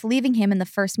struggled with leaving him in the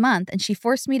first month, and she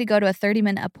forced me to go to a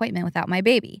 30-minute appointment without my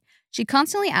baby. She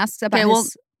constantly asks about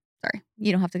sorry.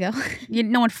 You don't have to go.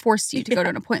 No one forced you to go to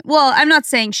an appointment. Well, I'm not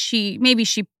saying maybe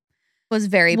she was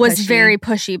very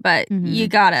pushy, but you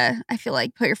gotta, I feel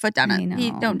like, put your foot down.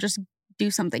 You don't just do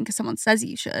something because someone says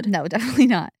you should. No, definitely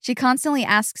not. She constantly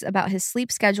asks about his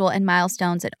sleep schedule and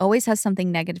milestones and always has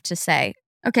something negative to say.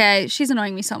 Okay, she's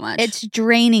annoying me so much. It's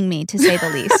draining me, to say the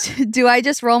least. Do I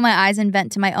just roll my eyes and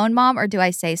vent to my own mom, or do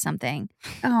I say something?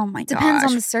 Oh my gosh. Depends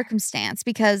on the circumstance,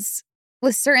 because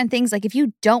with certain things, like if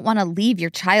you don't want to leave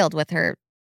your child with her,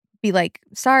 be like,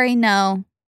 sorry, no,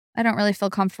 I don't really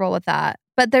feel comfortable with that.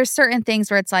 But there's certain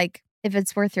things where it's like, if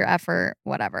it's worth your effort,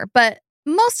 whatever. But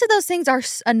most of those things are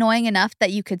annoying enough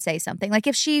that you could say something. Like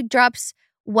if she drops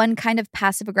one kind of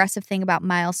passive aggressive thing about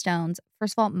milestones,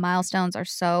 first of all, milestones are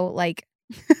so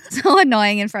so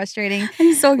annoying and frustrating.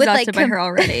 I'm so exhausted by her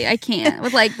already. I can't.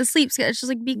 With the sleep schedule, it's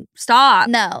just stop.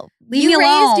 No. Leave me alone.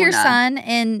 You raised your son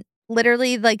in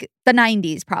literally the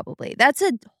 90s probably. That's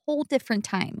a whole different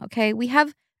time, okay? We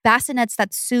have bassinets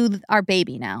that soothe our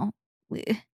baby now. We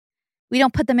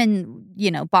don't put them in,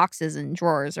 boxes and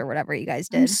drawers or whatever you guys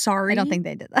did. I'm sorry. I don't think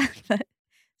they did that. But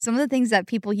some of the things that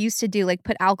people used to do, like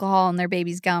put alcohol in their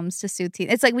baby's gums to soothe teeth.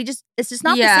 It's it's just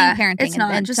not the same parenting. It's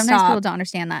not. And just sometimes stop. people don't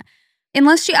understand that.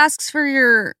 Unless she asks for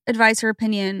your advice or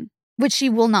opinion. Which she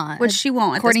will not. Which she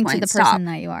won't, according at this point. to the person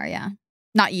that you are, yeah.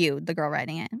 Not you, the girl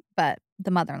writing it, but the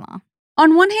mother-in-law.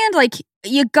 On one hand,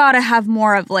 you gotta have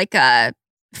more of a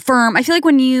firm. I feel like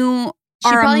when you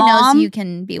are a mom, knows you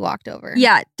can be walked over.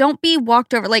 Yeah, don't be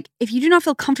walked over. If you do not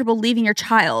feel comfortable leaving your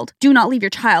child, do not leave your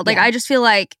child. I just feel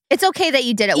like it's okay that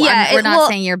you did it. We're not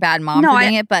saying you're a bad mom for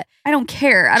doing it, but I don't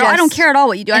care. I don't care at all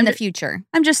what you do in the future.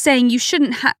 I'm just saying you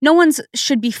shouldn't have. No one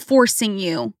should be forcing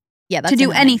you to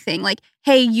do anything.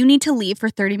 Hey, you need to leave for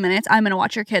 30 minutes. I'm gonna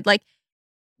watch your kid.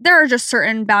 There are just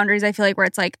certain boundaries. I feel like where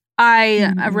it's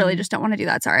I really just don't want to do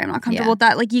that. Sorry, I'm not comfortable with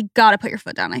that. You gotta put your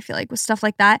foot down. I feel like with stuff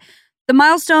like that. The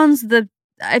milestones,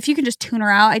 if you can just tune her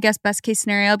out, I guess best case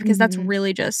scenario, because that's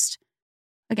really just,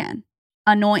 again,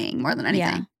 annoying more than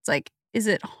anything. Yeah. It's is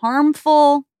it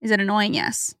harmful? Is it annoying?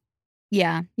 Yes.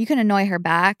 Yeah. You can annoy her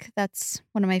back. That's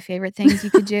one of my favorite things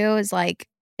you could do is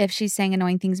if she's saying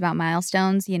annoying things about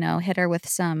milestones, hit her with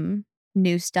some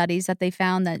new studies that they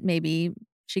found that maybe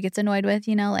she gets annoyed with,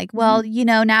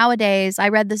 nowadays I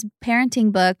read this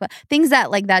parenting book, but things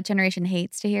that that generation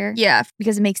hates to hear. Yeah.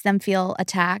 Because it makes them feel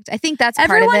attacked. I think that's part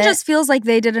of it. Everyone just feels like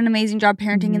they did an amazing job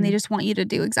parenting and they just want you to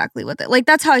do exactly what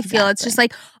that's how I feel. Exactly. It's just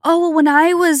when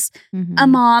I was a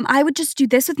mom, I would just do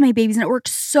this with my babies and it worked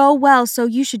so well. So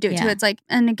you should do it too. It's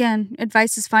and again,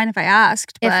 advice is fine if I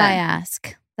asked. But if I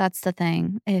ask, that's the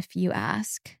thing. If you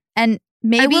ask. And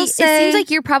maybe it seems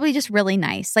like you're probably just really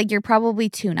nice. You're probably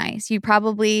too nice. You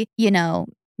probably,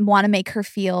 want to make her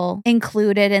feel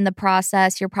included in the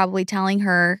process. You're probably telling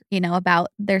her, about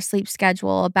their sleep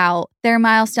schedule, about their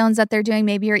milestones that they're doing.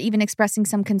 Maybe you're even expressing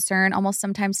some concern, almost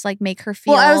sometimes to make her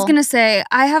feel. Well, I was going to say,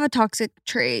 I have a toxic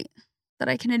trait that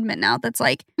I can admit now that's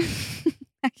I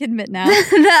can admit now.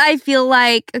 that I feel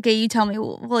okay, you tell me.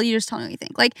 Well, you just tell me what you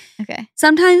think. Okay.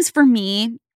 Sometimes for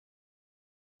me,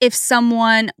 if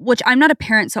someone, which I'm not a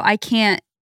parent, so I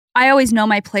always know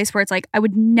my place where it's I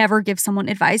would never give someone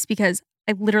advice because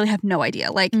I literally have no idea.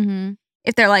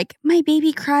 If they're my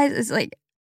baby cries, it's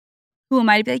who am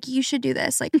I to be you should do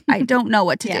this? I don't know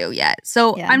what to do yet.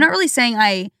 So I'm not really saying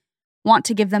I want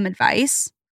to give them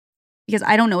advice because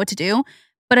I don't know what to do.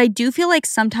 But I do feel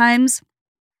sometimes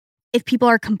if people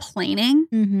are complaining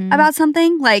about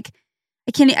something, I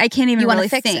can't even really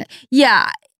think. It. Yeah.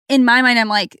 In my mind,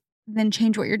 I'm then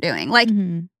change what you're doing.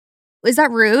 Is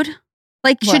that rude?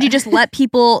 Like, should you just let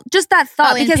people, just that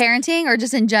thought. Because parenting or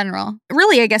just in general?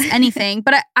 Really, I guess anything.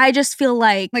 But I just feel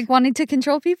like wanting to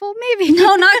control people, maybe.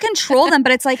 No, not control them,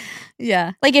 but it's like,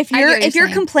 yeah. Like if you're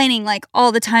complaining like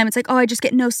all the time, it's like, oh, I just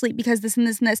get no sleep because this and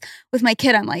this and this. With my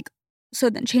kid, I'm like, so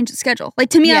then change the schedule. Like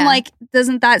to me, I'm like,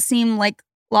 doesn't that seem like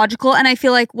logical? And I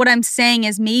feel like what I'm saying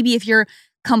is maybe if you're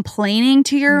complaining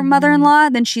to your mother-in-law,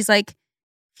 then she's like,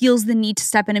 feels the need to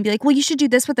step in and be like, well, you should do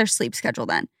this with their sleep schedule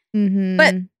then. Mm-hmm.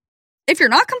 But if you're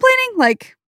not complaining,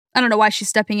 like, I don't know why she's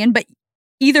stepping in, but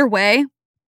either way,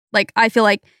 like, I feel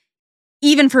like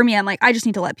even for me, I'm like, I just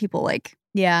need to let people like,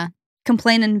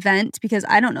 complain and vent because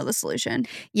I don't know the solution.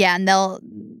 Yeah. And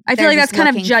I feel like that's kind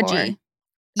of judgy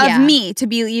of me to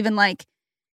be even like,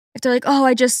 if they're like, oh,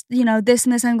 I just, this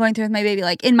and this I'm going through with my baby.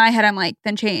 Like in my head, I'm like,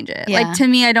 then change it. Yeah. Like to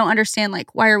me, I don't understand,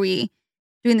 like, why are we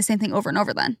doing the same thing over and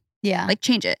over then? Yeah. Like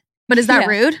change it. But is that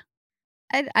rude?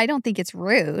 I don't think it's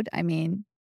rude. I mean,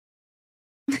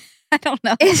 I don't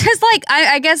know. It's just like,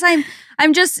 I guess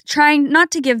I'm just trying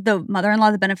not to give the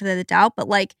mother-in-law the benefit of the doubt, but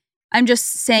like, I'm just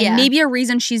saying maybe a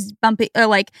reason she's bumping or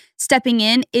like stepping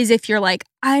in is if you're like,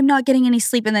 I'm not getting any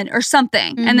sleep and then, or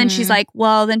something. Mm-hmm. And then she's like,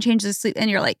 well, then change the sleep. And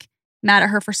you're like mad at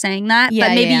her for saying that. Yeah,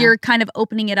 but maybe you're kind of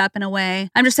opening it up in a way.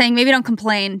 I'm just saying, maybe don't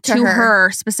complain to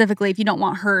her specifically if you don't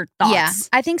want her thoughts. Yeah.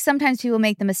 I think sometimes people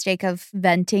make the mistake of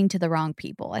venting to the wrong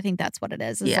people. I think that's what it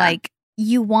is. It's like,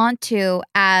 you want to,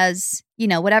 as,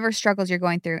 whatever struggles you're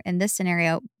going through in this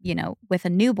scenario, with a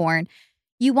newborn,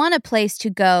 you want a place to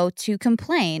go to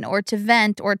complain or to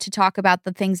vent or to talk about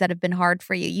the things that have been hard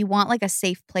for you. You want like a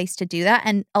safe place to do that.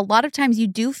 And a lot of times you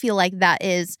do feel like that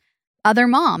is other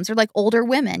moms or like older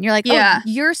women. You're like, oh,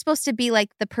 you're supposed to be like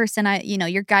the person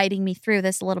you're guiding me through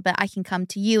this a little bit. I can come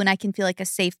to you and I can feel like a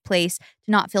safe place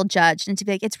to not feel judged and to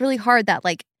be like, it's really hard that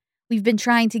like we've been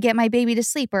trying to get my baby to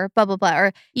sleep or blah, blah, blah,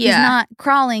 or he's not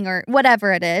crawling or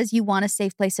whatever it is. You want a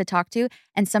safe place to talk to.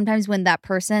 And sometimes when that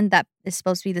person that is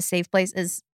supposed to be the safe place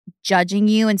is judging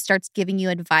you and starts giving you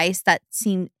advice that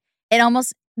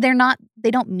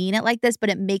they don't mean it like this, but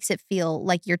it makes it feel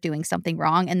like you're doing something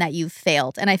wrong and that you've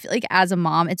failed. And I feel like as a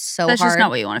mom, it's so hard. That's just not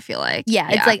what you want to feel like. Yeah.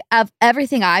 It's like of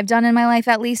everything I've done in my life,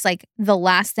 at least, like the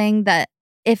last thing that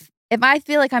if I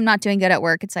feel like I'm not doing good at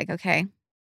work, it's like, okay,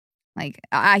 like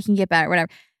I can get better, whatever.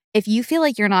 If you feel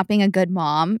like you're not being a good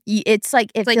mom, it's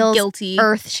like it feels guilty,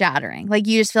 earth shattering. Like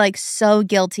you just feel like so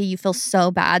guilty. You feel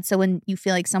so bad. So when you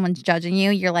feel like someone's judging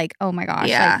you, you're like, oh my gosh,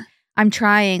 like, I'm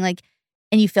trying, like,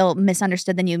 and you feel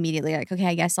misunderstood. Then you immediately like, okay,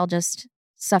 I guess I'll just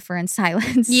suffer in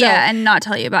silence. Yeah, and not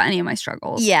tell you about any of my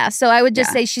struggles. Yeah, so I would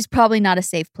just say she's probably not a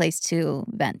safe place to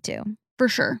vent to, for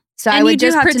sure. So and I would you do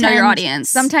just have pretend, to know your audience.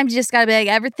 Sometimes you just gotta be like,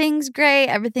 everything's great,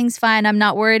 everything's fine. I'm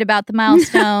not worried about the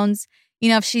milestones.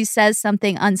 If she says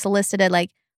something unsolicited, like,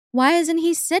 why isn't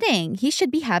he sitting? He should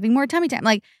be having more tummy time.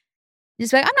 Like,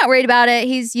 just like, I'm not worried about it.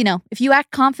 He's, if you act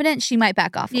confident, she might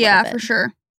back off a little bit. For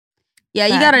sure. Yeah,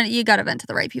 you gotta vent to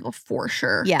the right people for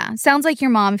sure. Yeah, sounds like your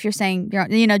mom. If you're saying,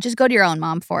 just go to your own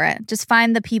mom for it. Just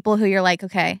find the people who you're like,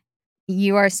 okay,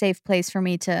 you are a safe place for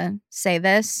me to say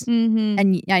this,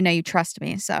 and I know you trust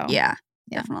me. So yeah,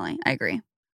 definitely, I agree.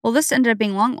 Well, this ended up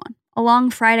being a long one. A long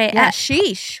Friday. Yeah,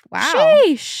 sheesh. Wow.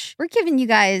 Sheesh. We're giving you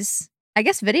guys, I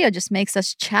guess video just makes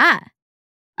us chat.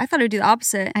 I thought it would do the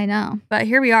opposite. I know. But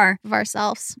here we are. Of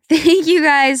ourselves. Thank you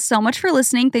guys so much for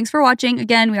listening. Thanks for watching.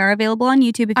 Again, we are available on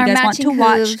YouTube if you guys want to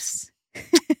watch.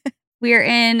 We're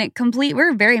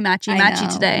very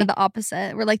matchy today. We're the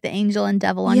opposite. We're like the angel and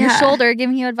devil on your shoulder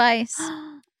giving you advice.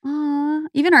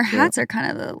 Even our hats are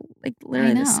kind of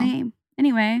literally the same.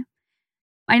 Anyway,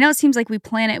 I know it seems like we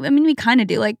plan it. I mean, we kind of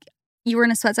do. Like, you were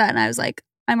in a sweat set and I was like,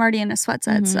 I'm already in a sweat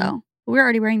set. So we're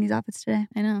already wearing these outfits today.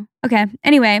 I know. Okay.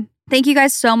 Anyway, thank you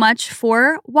guys so much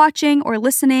for watching or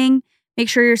listening. Make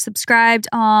sure you're subscribed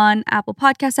on Apple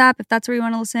Podcast app if that's where you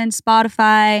want to listen,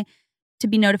 Spotify to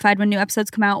be notified when new episodes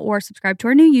come out, or subscribe to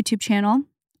our new YouTube channel.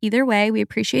 Either way, we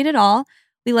appreciate it all.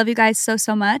 We love you guys so,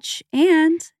 so much.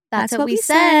 And that's what we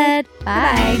said.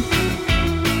 Bye.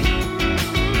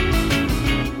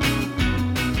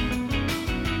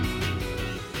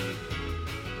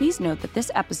 Please note that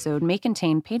this episode may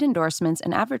contain paid endorsements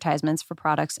and advertisements for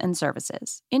products and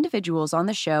services. Individuals on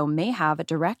the show may have a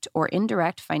direct or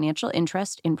indirect financial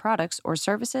interest in products or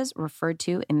services referred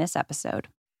to in this episode.